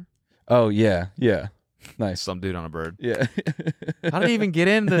scooter? Oh, yeah. Nice. Some dude on a bird. Yeah. How did he even get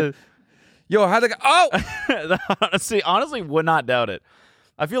into... Yo, how'd they go? Oh! honestly, would not doubt it.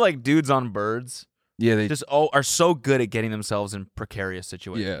 I feel like dudes on birds... Yeah, they just are so good at getting themselves in precarious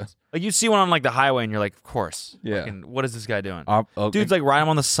situations. Yeah. Like you see one on like the highway and you're like, of course. Yeah. Fucking, what is this guy doing? Okay. Dude's like riding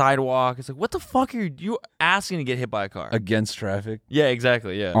on the sidewalk. It's like, what the fuck are you asking to get hit by a car? Against traffic. Yeah,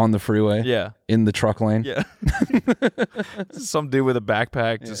 exactly. Yeah. On the freeway. Yeah. In the truck lane. Yeah. Some dude with a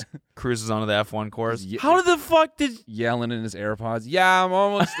backpack just cruises onto the F1 course. How the fuck did... Yelling in his AirPods. Yeah, I'm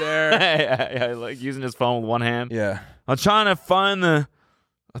almost there. yeah, like using his phone with one hand. Yeah. I'm trying to find the...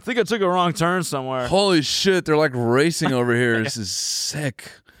 I think I took a wrong turn somewhere. Holy shit, they're like racing over here. This is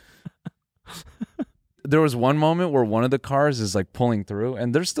sick. There was one moment where one of the cars is like pulling through,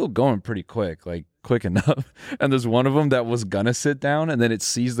 and they're still going pretty quick, like quick enough. And there's one of them that was gonna sit down, and then it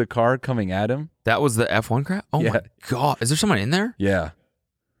sees the car coming at him. That was the F1 crash? Oh my God. Is there someone in there? Yeah.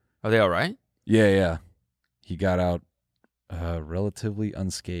 Are they all right? Yeah. He got out relatively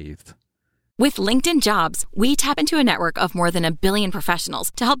unscathed. With LinkedIn Jobs, we tap into a network of more than 1 billion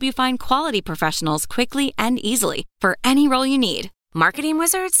professionals to help you find quality professionals quickly and easily for any role you need. Marketing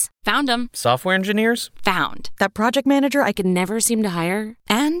wizards? Found them. Software engineers? Found. That project manager I could never seem to hire?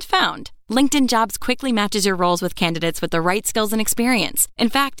 And found. LinkedIn Jobs quickly matches your roles with candidates with the right skills and experience. In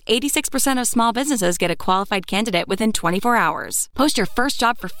fact, 86% of small businesses get a qualified candidate within 24 hours. Post your first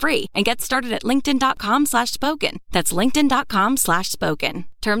job for free and get started at linkedin.com/spoken. That's linkedin.com/spoken.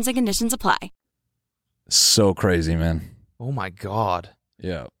 Terms and conditions apply. So crazy, man. Oh my God.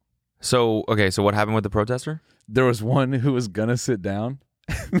 Yeah. So what happened with the protester? There was one who was gonna sit down,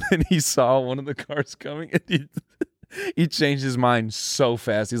 and then he saw one of the cars coming, and he changed his mind so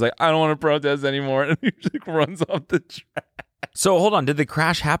fast. He's like, I don't want to protest anymore, and he just runs off the track. So hold on, did the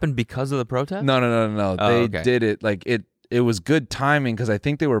crash happen because of the protest? No. Oh, They did it like it was good timing because I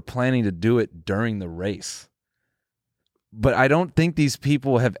think they were planning to do it during the race. But I don't think these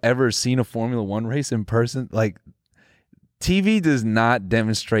people have ever seen a Formula One race in person. Like, TV does not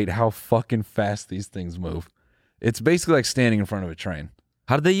demonstrate how fucking fast these things move. It's basically like standing in front of a train.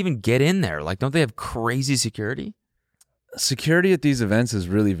 How did they even get in there? Like, don't they have crazy security? Security at these events is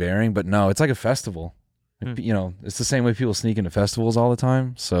really varying, but no, it's like a festival. You know, it's the same way people sneak into festivals all the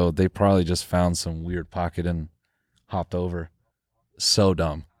time. So they probably just found some weird pocket and hopped over. So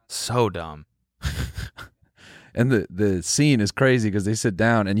dumb. So dumb. And the scene is crazy because they sit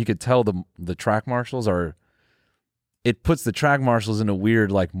down and you could tell the track marshals are... It puts the track marshals in a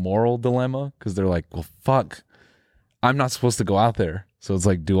weird like moral dilemma because they're like, well, fuck, I'm not supposed to go out there. So it's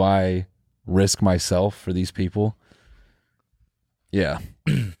like, do I risk myself for these people? Yeah.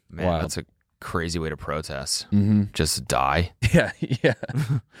 Man, Wild. that's a crazy way to protest. Mm-hmm. Just die. Yeah.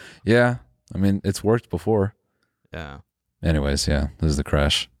 Yeah. I mean, it's worked before. Yeah. Anyways, yeah, this is the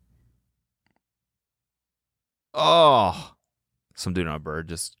crash. Oh. Some dude on a bird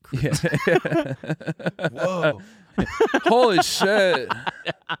just... Yeah. Whoa. Holy shit.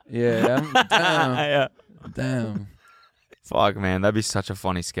 Yeah. Yeah. Damn. Fuck, man. That'd be such a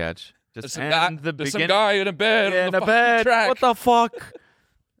funny sketch. Just There's some guy in a bed. Yeah, on in the a fucking bed. track. What the fuck?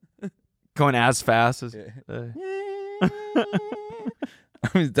 Going as fast as. I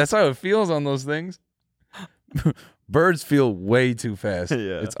mean, that's how it feels on those things. Birds feel way too fast.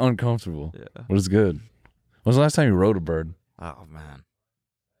 Yeah. It's uncomfortable. Yeah. But it's good. When was the last time you rode a bird? Oh man,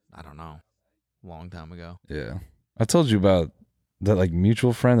 I don't know. Long time ago. Yeah. I told you about that like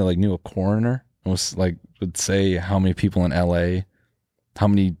mutual friend that like knew a coroner and was like would say how many people in LA, how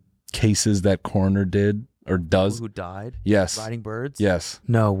many cases that coroner did or does. Who died? Yes. Riding birds? Yes.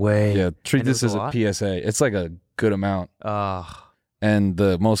 No way. Yeah. Treat And it this was as a a lot? PSA. It's like a good amount. Ugh. And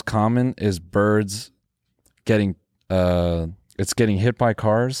the most common is birds getting it's getting hit by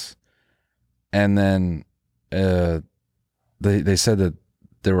cars, and then they said that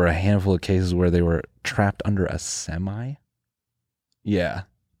there were a handful of cases where they were trapped under a semi. Yeah.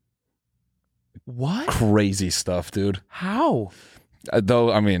 What? Crazy stuff, dude. How?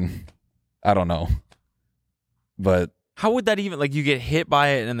 Though, I mean, I don't know. But How would that even, like, you get hit by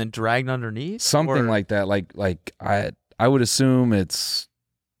it and then dragged underneath? something Or- like that. Like I would assume it's,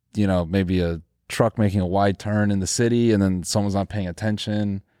 you know, maybe a truck making a wide turn in the city and then someone's not paying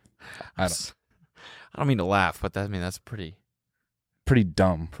attention. I don't mean to laugh, but that's pretty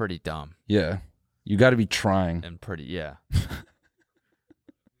dumb. pretty dumb Yeah. You got to be trying. and pretty, yeah.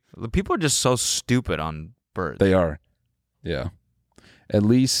 The people are just so stupid on birds. They are. Yeah. At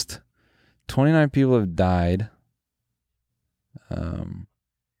least 29 people have died.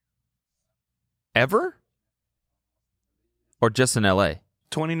 Ever? Or just in LA?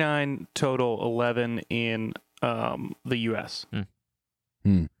 29 total, 11 in the U.S.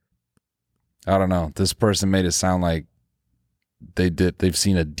 I don't know. This person made it sound like they've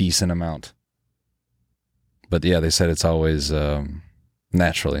seen a decent amount. But yeah, they said it's always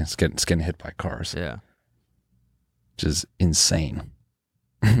naturally. It's getting hit by cars. Yeah. Which is insane.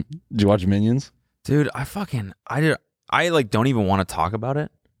 Did you watch Minions? Dude, I like don't even want to talk about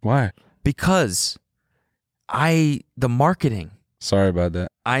it Why? because the marketing. Sorry about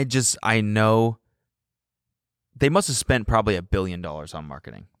that. I know they must have spent probably $1 billion on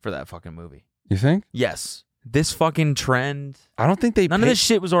marketing for that fucking movie. You think? Yes. This fucking trend. I don't think None of this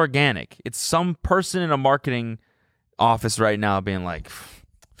shit was organic. It's some person in a marketing office right now being like,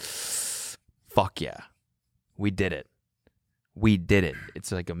 fuck yeah. We did it. We did it.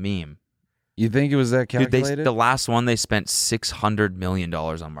 It's like a meme. You think it was that Dude, calculated? the last one, they spent $600 million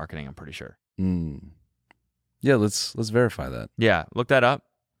on marketing, I'm pretty sure. Yeah, let's verify that. Yeah, look that up.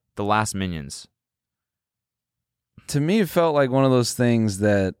 The last Minions. To me, it felt like one of those things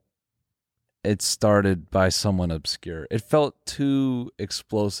that it started by someone obscure. It felt too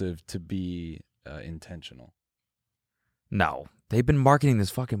explosive to be intentional. No, they've been marketing this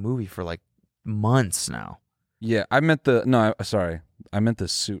fucking movie for like months now. Yeah, I meant the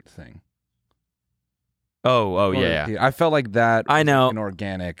suit thing. Oh, yeah. I felt like that. I know. An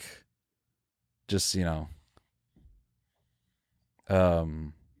organic. Just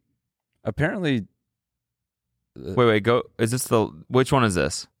apparently. Wait, go. Is this which one is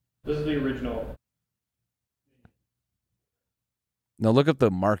this? This is the original. No, look up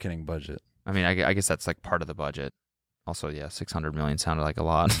the marketing budget. I mean, I guess that's like part of the budget. Also, yeah, 600 million sounded like a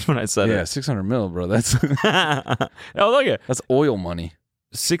lot when I said Yeah, it. 600 mil, bro. That's Oh, look at that's oil money.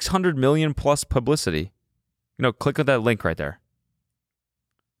 600 million plus publicity. Click on that link right there.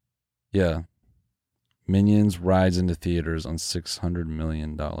 Yeah. Minions rides into theaters on $600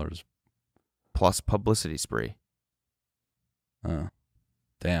 million. Plus publicity spree.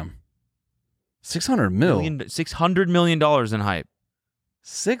 Damn. 600 mil. $600 million in hype.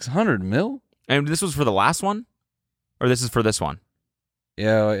 600 mil? And this was for the last one? Or this is for this one?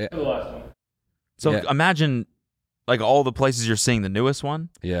 Yeah. The last one. So Yeah. imagine like all the places you're seeing the newest one.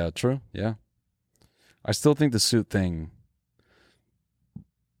 Yeah, true. Yeah. I still think the suit thing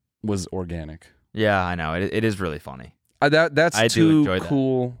was organic. Yeah, I know. It is really funny. That's I do too enjoy that.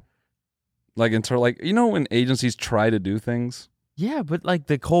 cool. Like when agencies try to do things. Yeah, but like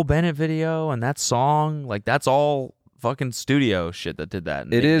the Cole Bennett video and that song, like that's all fucking studio shit that did that.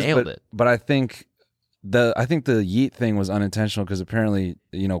 And It they is, nailed but it. but I think the Yeet thing was unintentional because apparently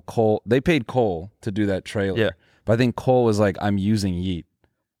Cole, they paid Cole to do that trailer. Yeah. But I think Cole was like, I'm using Yeet,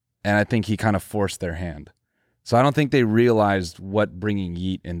 and I think he kind of forced their hand. So I don't think they realized what bringing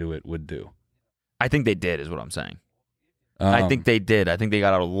Yeet into it would do. I think they did, is what I'm saying. I think they did. I think they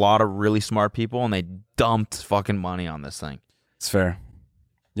got a lot of really smart people and they dumped fucking money on this thing. It's fair.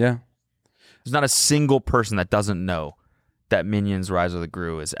 Yeah. There's not a single person that doesn't know that Minions Rise of the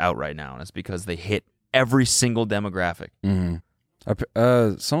Gru is out right now, and it's because they hit every single demographic.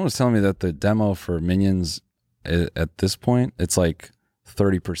 Mm-hmm. Someone was telling me that the demo for Minions at this point, it's like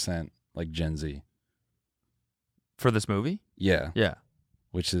 30% like Gen Z. For this movie? Yeah. Yeah.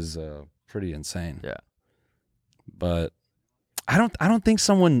 Which is pretty insane. Yeah. But I don't think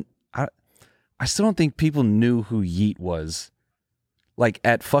someone I still don't think people knew who Yeet was. Like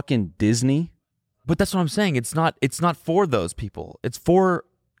at fucking Disney. But that's what I'm saying. It's not for those people. It's for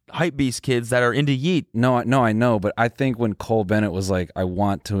Hypebeast kids that are into Yeet. No, I know, but I think when Cole Bennett was like, I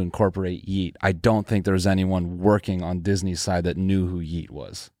want to incorporate Yeet, I don't think there was anyone working on Disney's side that knew who Yeet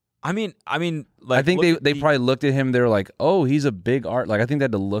was. I mean, like, I think they probably looked at him. They were like, "Oh, he's a big art." Like, I think they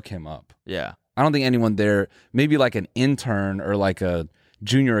had to look him up. Yeah, I don't think anyone there, maybe like an intern or like a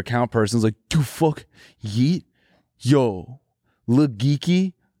junior account person's like, "Dude, fuck Yeet, yo, look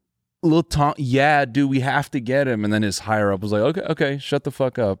geeky, little Tom, yeah, dude, we have to get him." And then his higher up was like, "Okay, shut the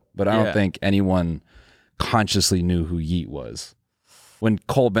fuck up." But I don't think anyone consciously knew who Yeet was when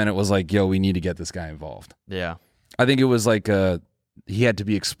Cole Bennett was like, "Yo, we need to get this guy involved." Yeah, I think it was like he had to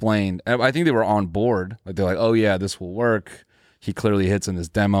be explained. I think they were on board. Like they're like, "Oh yeah, this will work. He clearly hits in this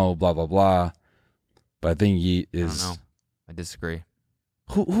demo, blah, blah." But I think Yeet is... I don't know. I disagree.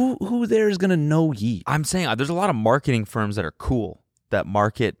 Who there is going to know Yeet? I'm saying there's a lot of marketing firms that are cool, that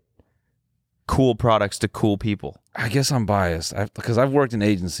market cool products to cool people. I guess I'm biased because I've worked in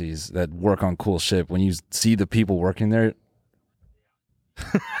agencies that work on cool shit. When you see the people working there...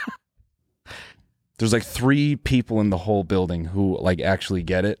 There's like 3 people in the whole building who like actually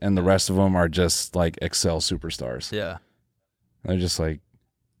get it, and the rest of them are just like Excel superstars. Yeah. They're just like,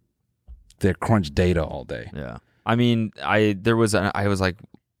 they crunch data all day. Yeah. I mean, I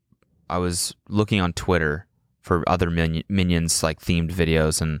was looking on Twitter for other Minions like themed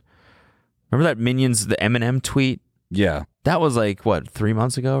videos, and remember that Minions, the Eminem tweet? Yeah. That was like, what, 3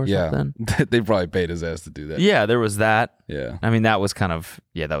 months ago or something? They probably paid his ass to do that. Yeah, there was that. Yeah. I mean, that was kind of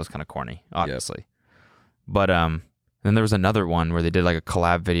corny, obviously. Yep. But then there was another one where they did like a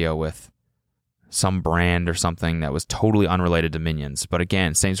collab video with some brand or something that was totally unrelated to Minions. But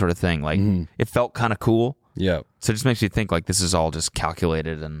again, same sort of thing. Like it felt kind of cool. Yeah. So it just makes you think like this is all just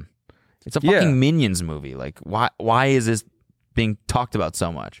calculated, and it's a fucking Minions movie. Like why is this being talked about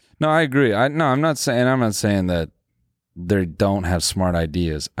so much? No, I agree. I'm not saying that they don't have smart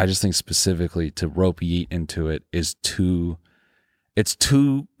ideas. I just think specifically to rope Yeet into it is too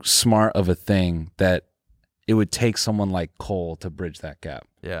smart of a thing that it would take someone like Cole to bridge that gap.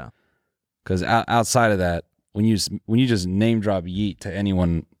 Yeah. Because outside of that, when you just name drop Yeet to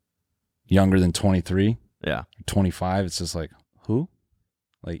anyone younger than 23, 25, it's just like, who?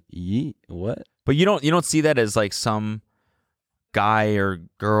 Like Yeet? What? But you don't see that as like some guy or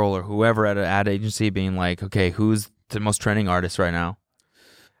girl or whoever at an ad agency being like, okay, who's the most trending artist right now?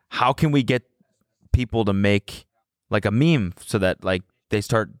 How can we get people to make like a meme so that like they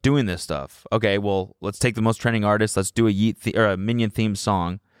start doing this stuff? Okay, well, let's take the most trending artist. Let's do a Yeet or a Minion themed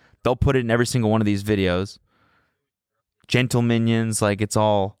song. They'll put it in every single one of these videos. Gentle Minions, like it's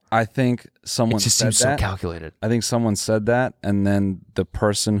all. I think someone. It just said seems that. so calculated. I think someone said that, and then the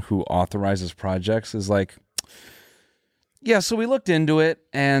person who authorizes projects is like, "Yeah, so we looked into it,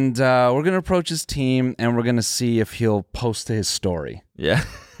 and we're gonna approach his team, and we're gonna see if he'll post to his story." Yeah,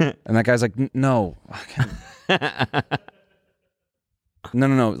 and that guy's like, "No."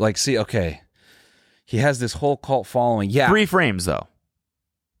 No. Like, see, okay. He has this whole cult following. Yeah. 3 frames, though.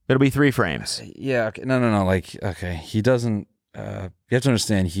 It'll be 3 frames. Yeah. Okay. No. Like, okay. He doesn't, you have to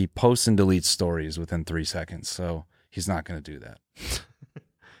understand, he posts and deletes stories within 3 seconds. So he's not going to do that.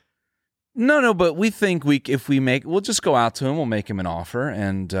 No, but we think we'll just go out to him. We'll make him an offer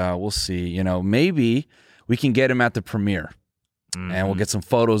and we'll see, maybe we can get him at the premiere and we'll get some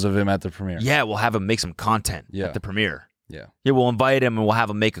photos of him at the premiere. Yeah. We'll have him make some content at the premiere. Yeah. Yeah, we'll invite him and we'll have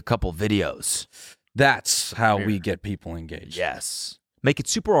him make a couple videos. That's how we get people engaged. Yes. Make it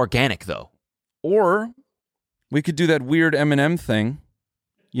super organic, though. Or we could do that weird Eminem thing.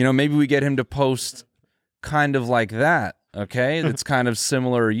 Maybe we get him to post kind of like that, okay? That's kind of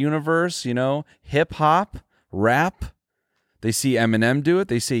similar universe, hip hop, rap. They see Eminem do it.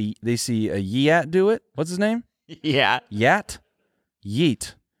 They see a Yeat do it. What's his name? Yeah.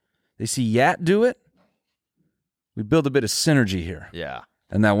 Yeat. They see Yeat do it. We build a bit of synergy here. Yeah.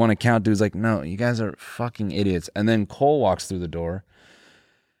 And that one account dude's like, "No, you guys are fucking idiots." And then Cole walks through the door.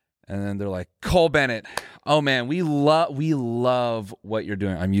 And then they're like, "Cole Bennett, oh man, we love what you're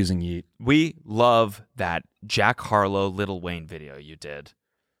doing." I'm using Yeet. We love that Jack Harlow Lil Wayne video you did.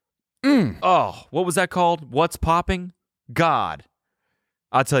 Oh, what was that called? What's Popping? God.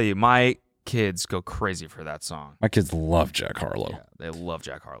 I'll tell you, my kids go crazy for that song. My kids love Jack Harlow. Yeah, they love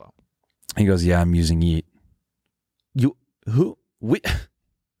Jack Harlow. He goes, "Yeah, I'm using Yeet." You who?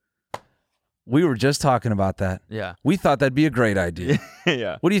 We were just talking about that. Yeah. We thought that'd be a great idea.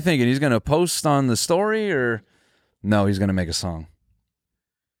 Yeah. What are you thinking? He's going to post on the story or no, he's going to make a song.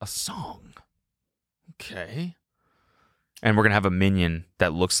 A song. Okay. And we're going to have a minion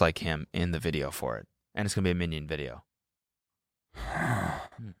that looks like him in the video for it. And it's going to be a minion video.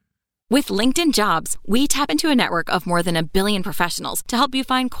 With LinkedIn Jobs, we tap into a network of more than 1 billion professionals to help you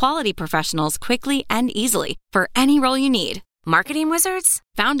find quality professionals quickly and easily for any role you need. Marketing wizards?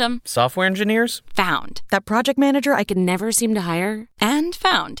 Found them. Software engineers? Found. That project manager I could never seem to hire? And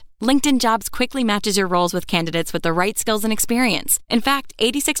found. LinkedIn Jobs quickly matches your roles with candidates with the right skills and experience. In fact,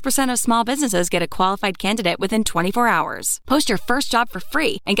 86% of small businesses get a qualified candidate within 24 hours. Post your first job for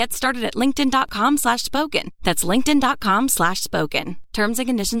free and get started at linkedin.com/spoken. That's linkedin.com/spoken. Terms and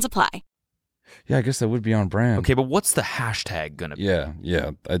conditions apply. Yeah, I guess that would be on brand. Okay, but what's the hashtag going to be?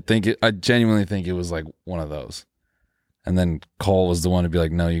 Yeah. I genuinely think it was like one of those. And then Cole was the one to be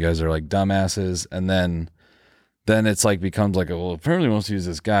like, no, you guys are like dumbasses. And then it's like becomes like, well, apparently wants to use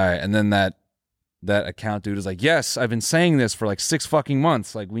this guy. And then that account dude is like, yes, I've been saying this for like 6 fucking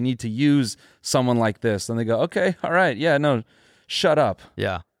months. Like, we need to use someone like this. Then they go, okay, all right. Yeah, no, shut up.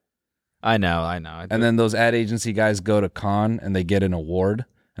 Yeah. I know. And then those ad agency guys go to con and they get an award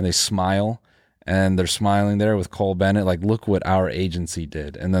and they smile. And they're smiling there with Cole Bennett. Like, look what our agency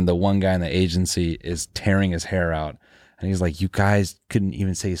did. And then the one guy in the agency is tearing his hair out. And he's like, you guys couldn't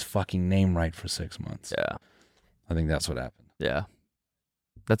even say his fucking name right for 6 months. Yeah. I think that's what happened. Yeah.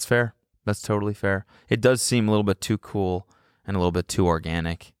 That's fair. That's totally fair. It does seem a little bit too cool and a little bit too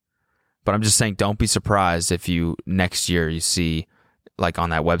organic. But I'm just saying, don't be surprised if next year you see, like on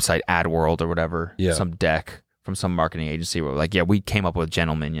that website, AdWorld or whatever, some deck from some marketing agency where like, yeah, we came up with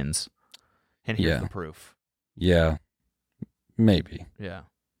Gentle Minions. And here's the proof. Yeah. Maybe. Yeah.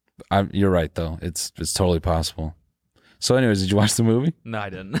 You're right, though. It's totally possible. So anyways, did you watch the movie? No,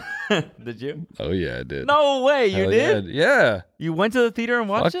 I didn't. Did you? Oh, yeah, I did. No way, you did? Yeah. You went to the theater and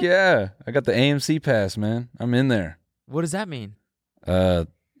watched it? Yeah. I got the AMC pass, man. I'm in there. What does that mean? You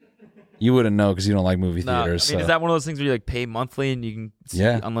wouldn't know because you don't like movie theaters. I mean, is that one of those things where you like pay monthly and you can see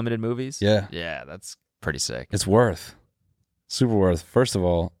unlimited movies? Yeah. Yeah, that's pretty sick. It's worth. Super worth. First of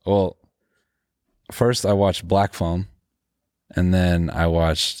all, first I watched Black Phone. And then I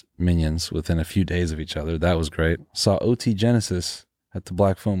watched Minions within a few days of each other. That was great. Saw OT Genesis at the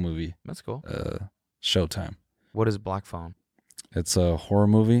Black Phone movie. That's cool. Showtime. What is Black Phone? It's a horror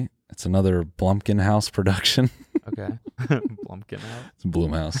movie. It's another Blumkin House production. Okay. Blumkin House? It's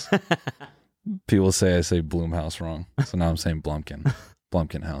Blumhouse. People say I say Blumhouse wrong. So now I'm saying Blumkin.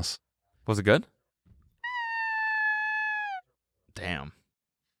 Blumkin House. Was it good? Damn.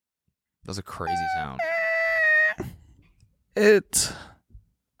 That was a crazy sound. It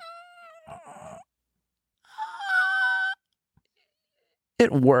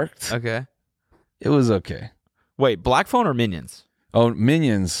worked. Okay. It was okay. Wait, Black Phone or Minions? Oh,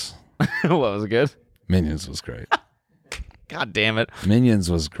 Minions. What, was it good? Minions was great. God damn it. Minions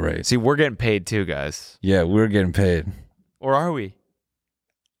was great. See, we're getting paid too, guys. Yeah, we're getting paid. Or are we?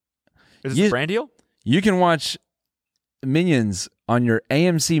 Is this a brand deal? You can watch Minions on your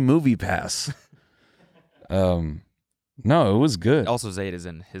AMC Movie Pass. No, it was good. Also, Zayd is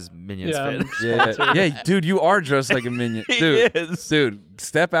in his Minions fit. Yeah, dude, you are dressed like a Minion. Dude,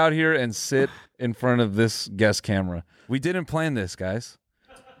 step out here and sit in front of this guest camera. We didn't plan this, guys.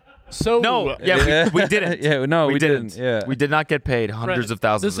 So no, we didn't. We didn't. Yeah, we did not get paid hundreds of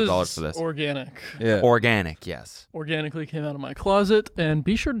thousands of dollars for this. Organic. Yeah, organic. Yes, organically came out of my closet, and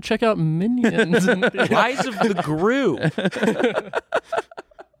be sure to check out Minions. Rise of the Gru.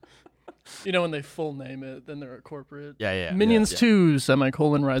 You know, when they full name it, then they're a corporate. Yeah. Minions 2,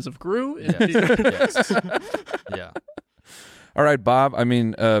 Rise of Gru. Yes. Yeah. All right, Bob. I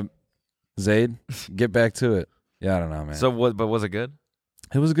mean, Zayd, get back to it. Yeah, I don't know, man. So, but was it good?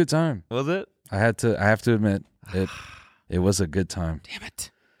 It was a good time. Was it? I have to admit, it was a good time. Damn it.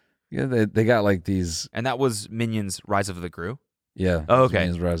 Yeah, they got like these. And that was Minions Rise of the Gru? Yeah. Oh, okay.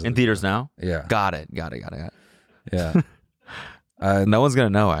 In theaters now? Yeah. Got it. Yeah. No one's going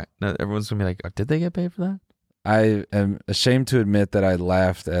to know. Everyone's going to be like, did they get paid for that? I am ashamed to admit that I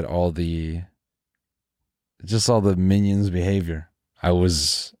laughed at all the Minions behavior. I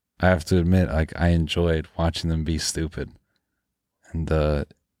have to admit, like, I enjoyed watching them be stupid. And,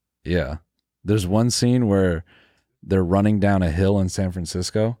 yeah. There's one scene where they're running down a hill in San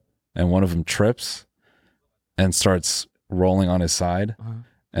Francisco and one of them trips and starts rolling on his side. Uh-huh.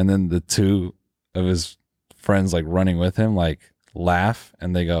 And then the two of his friends, like, running with him, like, laugh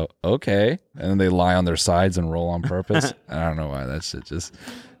and they go, okay. And then they lie on their sides and roll on purpose. I don't know why that shit just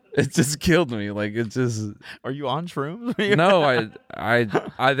It just killed me. Like it just. Are you on shrooms? No, I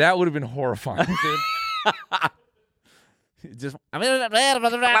that would have been horrifying, dude. Just.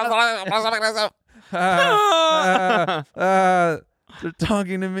 They're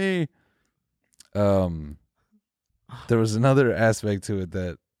talking to me. There was another aspect to it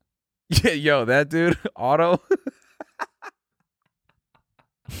that. Yeah, yo, that dude, Otto.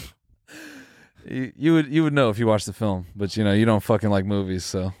 You would know if you watched the film, but you don't fucking like movies,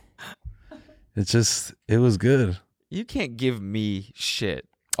 so it was good. You can't give me shit.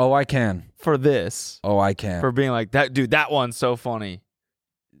 Oh, I can. For this. Oh, I can. For being like that, dude. That one's so funny.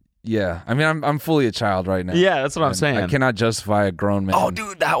 Yeah, I mean, I'm fully a child right now. Yeah, that's what I'm saying. I cannot justify a grown man. Oh,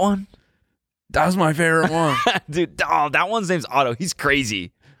 dude, that one. That was my favorite one, dude. Oh, that one's name's Otto. He's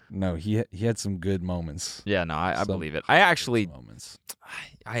crazy. No, he had some good moments. Yeah, no, I believe it. I actually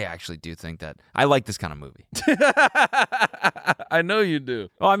do think that I like this kind of movie. I know you do.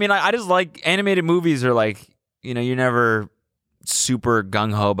 Well, I mean, I just like animated movies are like, you're never super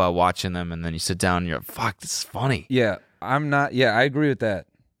gung-ho about watching them, and then you sit down and you're like, fuck, this is funny. Yeah, I'm not. Yeah, I agree with that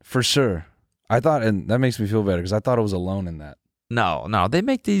for sure. I thought, and that makes me feel better because I thought I was alone in that. No, they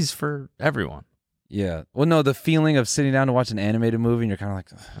make these for everyone. Yeah. Well, no, the feeling of sitting down to watch an animated movie and you're kind of like,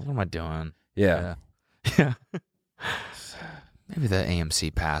 what am I doing? Yeah. Yeah. Maybe the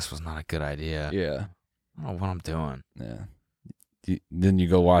AMC pass was not a good idea. Yeah. I don't know what I'm doing. Yeah. Then you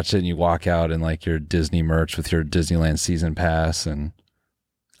go watch it and you walk out in like your Disney merch with your Disneyland season pass and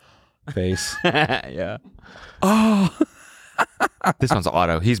face. Yeah. Oh. This one's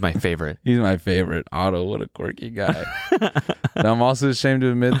Otto. He's my favorite. He's my favorite. Otto, what a quirky guy. And I'm also ashamed to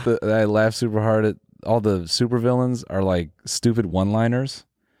admit that I laugh super hard at all the supervillains are like stupid one-liners.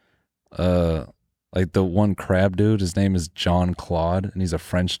 Like the one crab dude, his name is John Claude, and he's a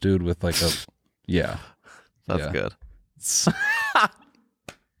French dude with like a yeah. That's good.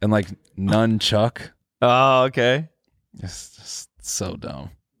 And like Nunchuck. Oh, okay. It's just so dumb.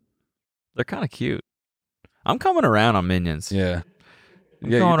 They're kind of cute. I'm coming around on Minions. Yeah. I'm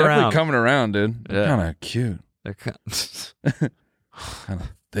you're going definitely around. coming around, dude. They're kind of cute. They're kind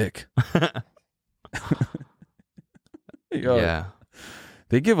of thick. Yeah.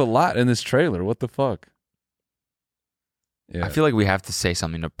 They give a lot in this trailer. What the fuck? Yeah. I feel like we have to say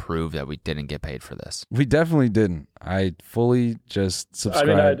something to prove that we didn't get paid for this. We definitely didn't. I fully just subscribed.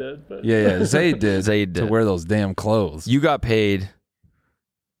 I mean, I did. But... Yeah. Zayd did. Zayd did. To wear those damn clothes. You got paid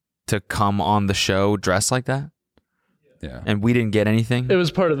to come on the show dressed like that? Yeah. And we didn't get anything? It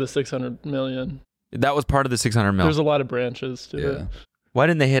was part of the $600 million. That was part of the $600 million. There's a lot of branches to it. Why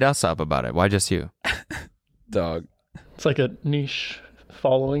didn't they hit us up about it? Why just you? Dog. It's like a niche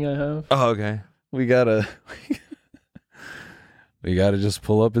following I have. Oh, okay. We gotta just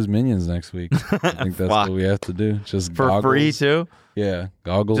pull up his Minions next week. I think that's what we have to do. Just for goggles. Free too? Yeah.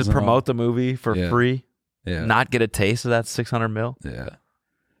 Goggles. Just and promote all. the movie for free? Yeah. Not get a taste of that $600 million? Yeah.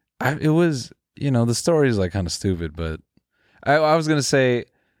 It was, the story is like kind of stupid, but I was going to say,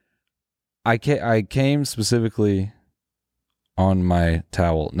 I came specifically on my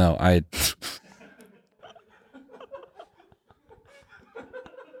towel. No, I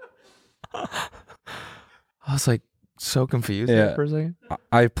was like so confused there for a second.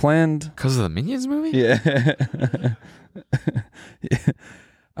 I planned. Because of the Minions movie? Yeah.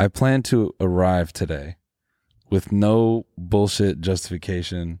 I planned to arrive today with no bullshit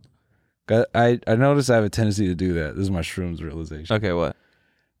justification. I noticed I have a tendency to do that. This is my shrooms realization. Okay, what?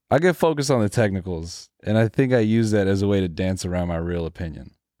 I get focused on the technicals, and I think I use that as a way to dance around my real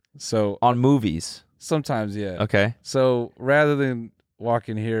opinion. So on movies? Sometimes, yeah. Okay. So rather than walk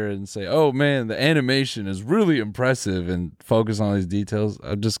in here and say, oh man, the animation is really impressive and focus on these details,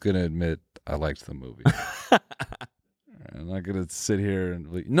 I'm just going to admit I liked the movie. I'm not going to sit here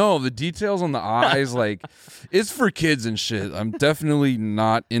and like, no, the details on the eyes, like it's for kids and shit. I'm definitely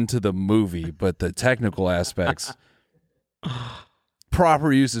not into the movie, but the technical aspects,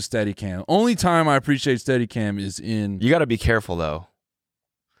 proper use of Steadicam. Only time I appreciate Steadicam is in. You got to be careful though,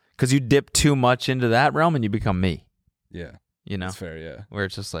 because you dip too much into that realm and you become me. Yeah. That's fair, yeah. Where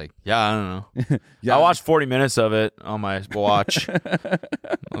it's just like, I don't know. Yeah. I watched 40 minutes of it on my watch. It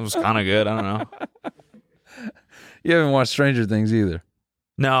was kind of good. I don't know. You haven't watched Stranger Things either.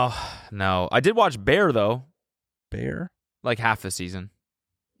 No. I did watch Bear though. Bear? Like half the season.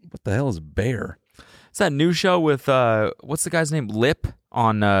 What the hell is Bear? It's that new show with what's the guy's name? Lip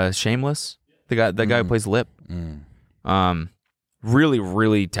on Shameless. The guy who plays Lip. Really,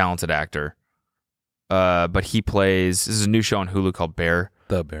 really talented actor. But he plays. This is a new show on Hulu called Bear.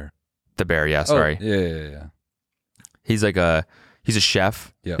 The Bear. The Bear. Yeah. Sorry. Oh, yeah. He's like he's a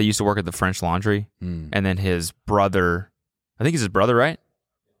chef. Yep. That used to work at the French Laundry, and then his brother. I think he's his brother, right?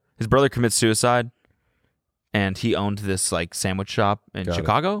 His brother commits suicide, and he owned this like sandwich shop in Got it.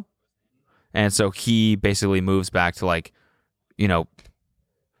 Chicago. And so he basically moves back to like, you know,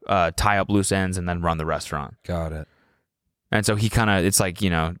 tie up loose ends and then run the restaurant. Got it. And so he kind of, it's like, you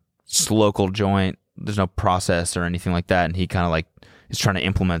know, just local joint. There's no process or anything like that. And he kind of like is trying to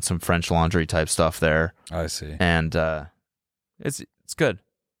implement some French Laundry type stuff there. I see. And it's good.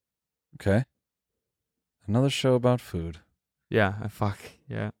 Okay. Another show about food. Yeah.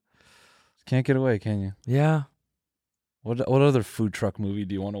 Yeah. Can't get away, can you? Yeah. What other food truck movie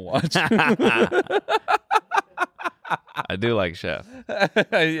do you want to watch? I do like Chef.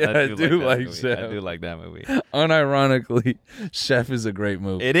 I do like movie. Chef. I do like that movie. Unironically, Chef is a great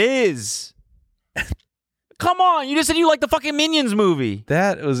movie. It is. Come on, you just said you like the fucking Minions movie.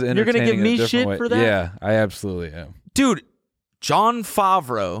 That was entertaining. You're gonna give in a me different shit way. for that? Yeah, I absolutely am. Dude, Jon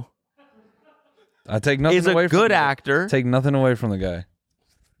Favreau I take nothing is away a from good the- actor. Take nothing away from the guy.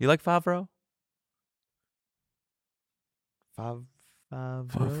 You like Favreau?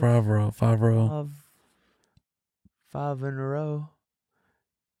 Favreau. Five in a row.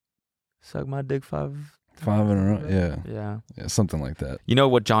 Suck my dick 5. 5 in a row. Yeah, Yeah. something like that. You know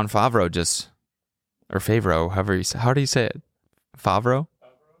what Jon Favreau or Favreau, how do you say it? Favreau?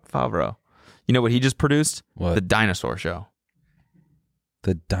 Favreau. You know what he just produced? What? The Dinosaur Show.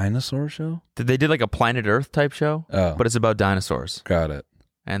 The Dinosaur Show? They did like a Planet Earth type show, Oh, but it's about dinosaurs. got it.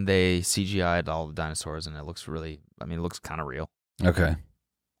 And they CGI'd all the dinosaurs, and it looks it looks kind of real. Okay.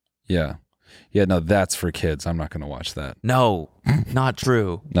 Yeah. Yeah, no, that's for kids. I'm not going to watch that. No, not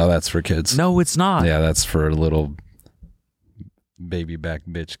true. No, that's for kids. No, it's not. Yeah, that's for little baby back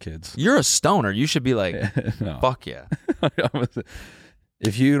bitch kids. You're a stoner. You should be like, No. fuck yeah.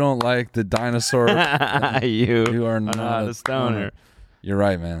 If you don't like the dinosaur, you are not a stoner. You're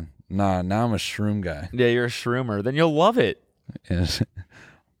right, man. Nah, now I'm a shroom guy. Yeah, you're a shroomer. Then you'll love it. Yes.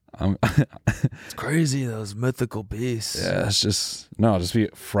 It's crazy, those mythical beasts. Yeah, it's just be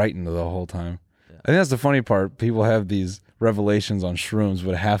frightened the whole time. I think that's the funny part. People have these revelations on shrooms,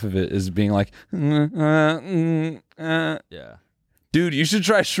 but half of it is being like, Yeah. dude, you should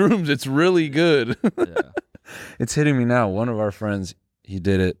try shrooms. It's really good. Yeah. It's hitting me now. One of our friends, he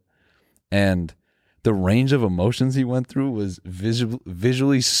did it, and the range of emotions he went through was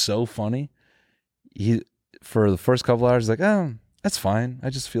visually so funny. He, for the first couple hours, he's like, oh, that's fine. I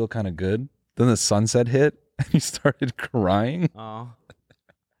just feel kind of good. Then the sunset hit, and he started crying. Oh.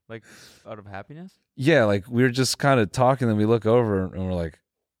 Like out of happiness? Yeah, like we were just kind of talking, and we look over, and we're like,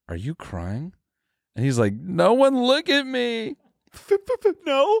 are you crying? And he's like, no one look at me.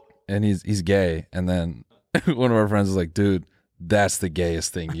 No. And he's gay. And then one of our friends was like, dude, that's the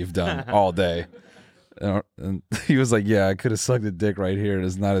gayest thing you've done all day. And he was like, yeah, I could have sucked a dick right here, and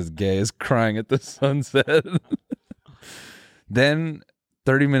it's not as gay as crying at the sunset. Then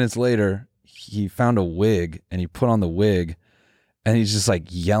 30 minutes later, he found a wig, and he put on the wig, and he's just like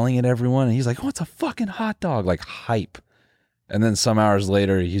yelling at everyone. And he's like, oh, it's a fucking hot dog, like hype. And then some hours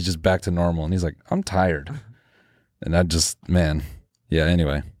later, he's just back to normal. And he's like, I'm tired. And I just, man. Yeah,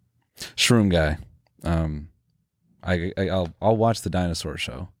 anyway. Shroom guy. I'll watch the Dinosaur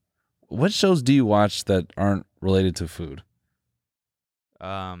Show. What shows do you watch that aren't related to food?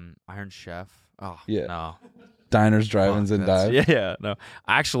 Iron Chef. Oh, Yeah. no. Diners, drive-ins, and dives? Yeah, no.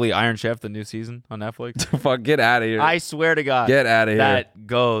 Actually, Iron Chef, the new season on Netflix. Fuck, get out of here. I swear to God. Get outta here. That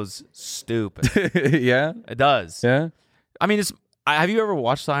goes stupid. Yeah? It does. Yeah? I mean, have you ever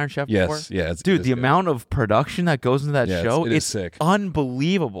watched the Iron Chef before? Yes. Yeah. Dude, it's the good. amount of production that goes into that Yeah, show, it is it's sick.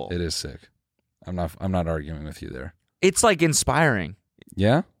 unbelievable. It is sick. I'm not arguing with you there. It's like inspiring.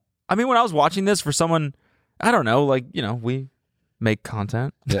 Yeah? I mean, when I was watching this for someone, I don't know, like, you know, we make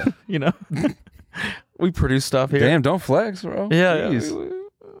content. Yeah. You know? We produce stuff here. Damn, don't flex, bro. Yeah. Jeez.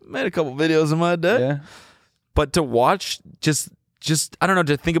 We made a couple videos in my day. Yeah. But to watch just I don't know,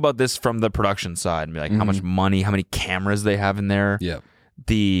 to think about this from the production side and be like how much money, how many cameras they have in there. Yeah.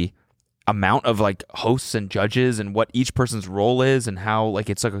 The amount of like hosts and judges and what each person's role is and how like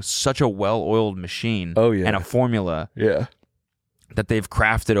it's like such a well-oiled machine. Oh, yeah. And a formula Yeah. that they've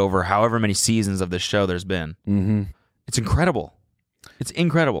crafted over however many seasons of this show there's been. Mm-hmm. It's incredible. It's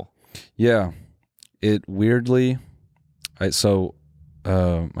incredible. Yeah. It weirdly,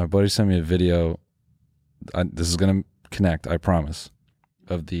 my buddy sent me a video. This is going to connect, I promise,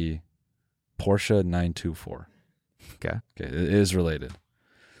 of the Porsche 924. Okay. It is related.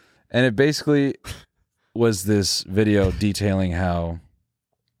 And it basically was this video detailing how...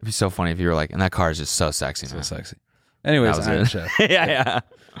 It'd be so funny if you were like, and that car is just so sexy, man. So sexy. Anyways, That was Iron it. Chef. Yeah.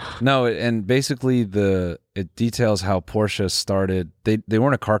 No, and basically it details how Porsche started. They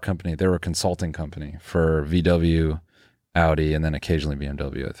weren't a car company; they were a consulting company for VW Audi, and then occasionally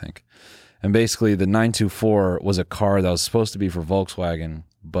BMW, I think. And basically, the 924 was a car that was supposed to be for Volkswagen,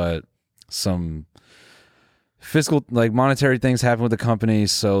 but some fiscal, like monetary things happened with the company.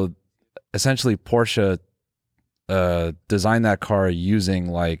 So essentially, Porsche designed that car using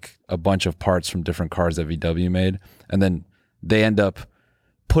like a bunch of parts from different cars that VW made, and then they end up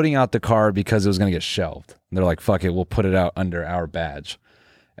putting out the car because it was going to get shelved. And they're like, fuck it, we'll put it out under our badge.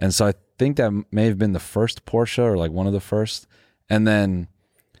 And so I think that may have been the first Porsche, or like one of the first. And then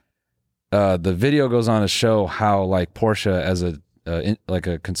the video goes on to show how like Porsche as like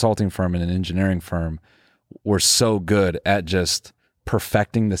a consulting firm and an engineering firm were so good at just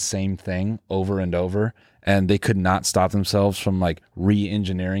perfecting the same thing over and over, and they could not stop themselves from like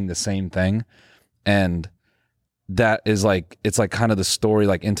re-engineering the same thing. And that is like, it's like kind of the story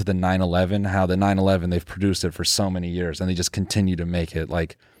like into the 911, how the 911, they've produced it for so many years and they just continue to make it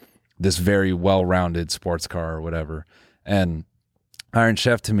like this very well-rounded sports car or whatever. And Iron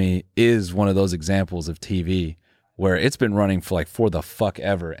Chef to me is one of those examples of TV where it's been running for like for the fuck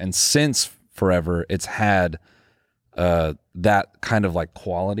ever. And since forever, it's had that kind of like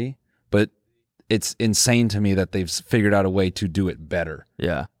quality, but it's insane to me that they've figured out a way to do it better.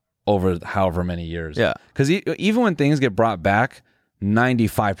 Yeah. Over however many years. Yeah. Because even when things get brought back,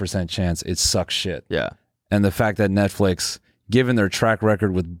 95% chance it sucks shit. Yeah. And the fact that Netflix, given their track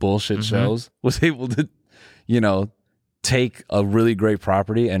record with bullshit shows, was able to, you know, take a really great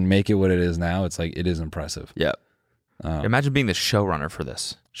property and make it what it is now, it's like, it is impressive. Yeah. Imagine being the showrunner for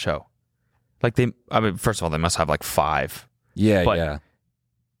this show. Like first of all, they must have like 5. Yeah, but yeah.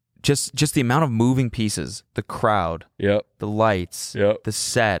 Just the amount of moving pieces, the crowd, yep, the lights, yep, the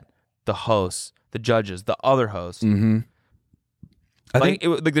set, the hosts, the judges, the other hosts. Mm-hmm. I think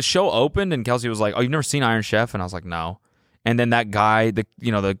like the show opened and Kelsey was like, "Oh, you've never seen Iron Chef?" And I was like, "No." And then that guy, the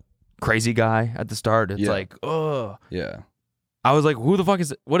crazy guy at the start, it's like, "Oh, yeah." I was like, "Who the fuck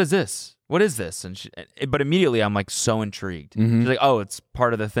is it? What is this? What is this?" And but immediately I'm like so intrigued. Mm-hmm. She's like, "Oh, it's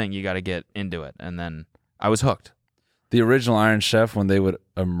part of the thing. You got to get into it." And then I was hooked. The original Iron Chef, when they would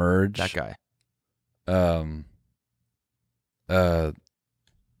emerge, that guy.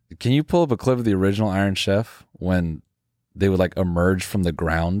 Can you pull up a clip of the original Iron Chef when they would like emerge from the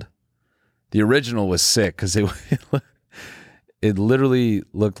ground? The original was sick because it literally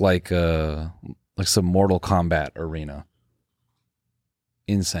looked like some Mortal Kombat arena.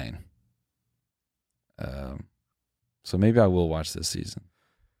 Insane. So maybe I will watch this season.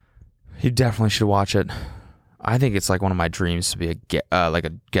 You definitely should watch it. I think it's like one of my dreams to be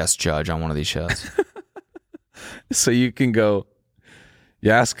a guest judge on one of these shows. So you can go,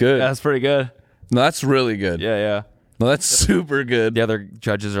 yeah, that's good. That's pretty good. No, that's really good. Yeah, yeah. No, that's super good. The other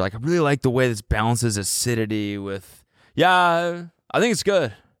judges are like, I really like the way this balances acidity with, yeah, I think it's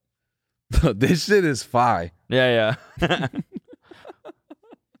good. This shit is fire. Yeah, yeah.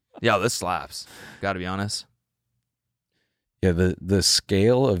 Yeah, this slaps. Got to be honest. Yeah, the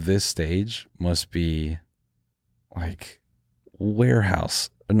scale of this stage must be like warehouse.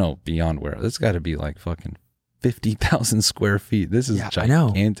 No, beyond warehouse. It's got to be like fucking 50,000 square feet. This is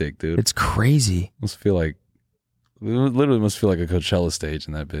gigantic, dude. It's crazy. It literally must feel like a Coachella stage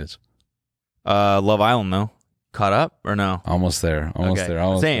in that bitch. Love Island, though. Caught up or no? Almost there. Almost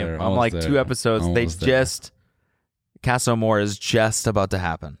there. Same. I'm like 2 episodes. Casa Amor is just about to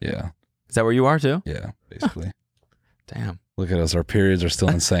happen. Yeah. Is that where you are too? Yeah, basically. Damn. Look at us. Our periods are still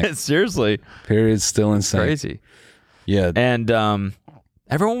insane. Seriously. Periods still insane. Crazy. Yeah. And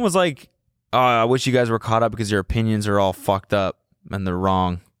everyone was like, "Oh, I wish you guys were caught up because your opinions are all fucked up and they're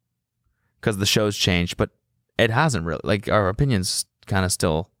wrong because the show's changed." But it hasn't really. Like, our opinions kind of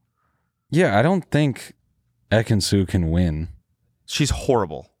still. Yeah, I don't think Ekin-Su can win. She's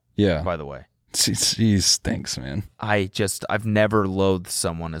horrible. Yeah. By the way. She stinks, man. I've never loathed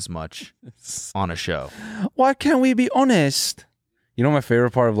someone as much on a show. Why can't we be honest? You know what my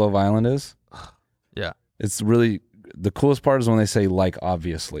favorite part of Love Island is? Yeah. It's really, the coolest part is when they say, like,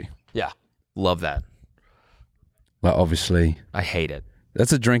 obviously. Yeah. Love that. Like, obviously. I hate it.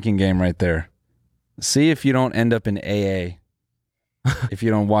 That's a drinking game right there. See if you don't end up in AA if you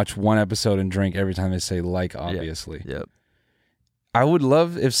don't watch one episode and drink every time they say, like, obviously. Yep. I would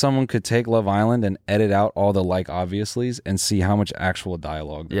love if someone could take Love Island and edit out all the like obviously's and see how much actual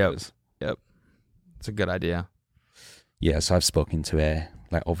dialogue there is. Yep. It's a good idea. Yes, I've spoken to her.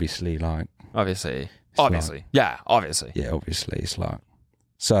 Like, obviously, like. Obviously. Like, yeah, obviously. Yeah, obviously. It's like.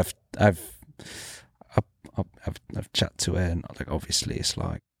 So I've chat to her and like, obviously, it's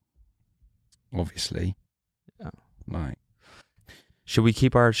like. Obviously. Yeah. Like. Should we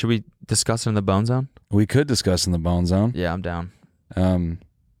discuss it in the Bone Zone? We could discuss in the Bone Zone. Yeah, I'm down.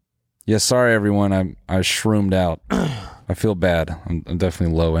 Yeah, sorry everyone. I shroomed out. I I feel bad. I'm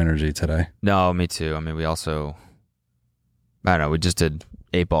definitely low energy today. No, me too. I mean, we also, I don't know, we just did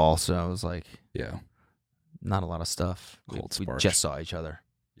 8 Ball, so it was like, yeah, not a lot of stuff. We just saw each other.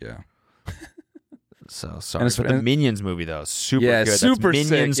 Yeah. So sorry. But the Minions movie though, super good. That's super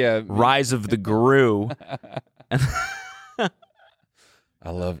Minions, sick. Yeah. Rise of the Gru. I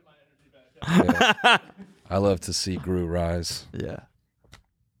love. Yeah. I love to see Gru rise. Yeah.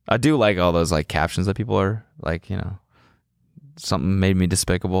 I do like all those like captions that people are like, something made me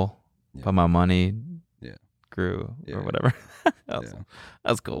despicable, but my money grew or whatever.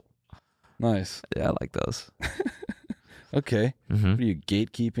 That's cool. Nice. Yeah, I like those. Okay. What are you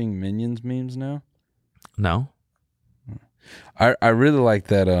gatekeeping Minions memes now? No. I really like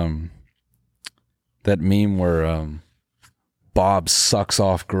that that meme where Bob sucks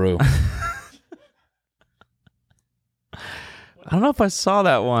off Gru. I don't know if I saw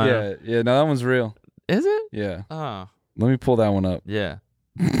that one. Yeah, no, that one's real. Is it? Yeah. Oh. Let me pull that one up. Yeah.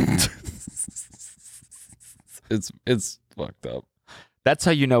 It's fucked up. That's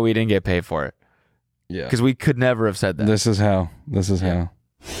how you know we didn't get paid for it. Yeah. Because we could never have said that. This is how.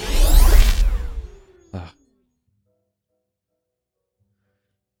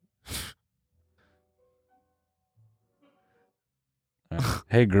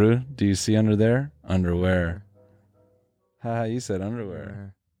 Hey, Gru, do you see under there? Underwear. Haha, you said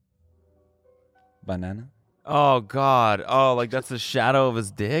underwear. Banana? Oh, God. Oh, like that's the shadow of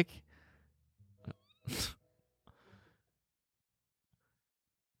his dick?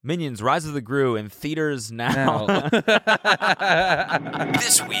 Minions Rise of the Gru in theaters now.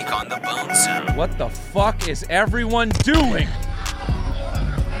 This week on The Bone Zone. What the fuck is everyone doing?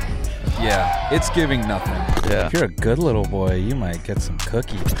 Yeah, it's giving nothing. Yeah. If you're a good little boy, you might get some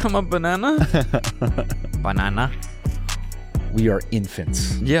cookies. Come on, banana. Banana. We are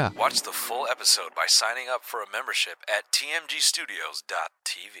infants. Yeah. Watch the full episode by signing up for a membership at tmgstudios.tv.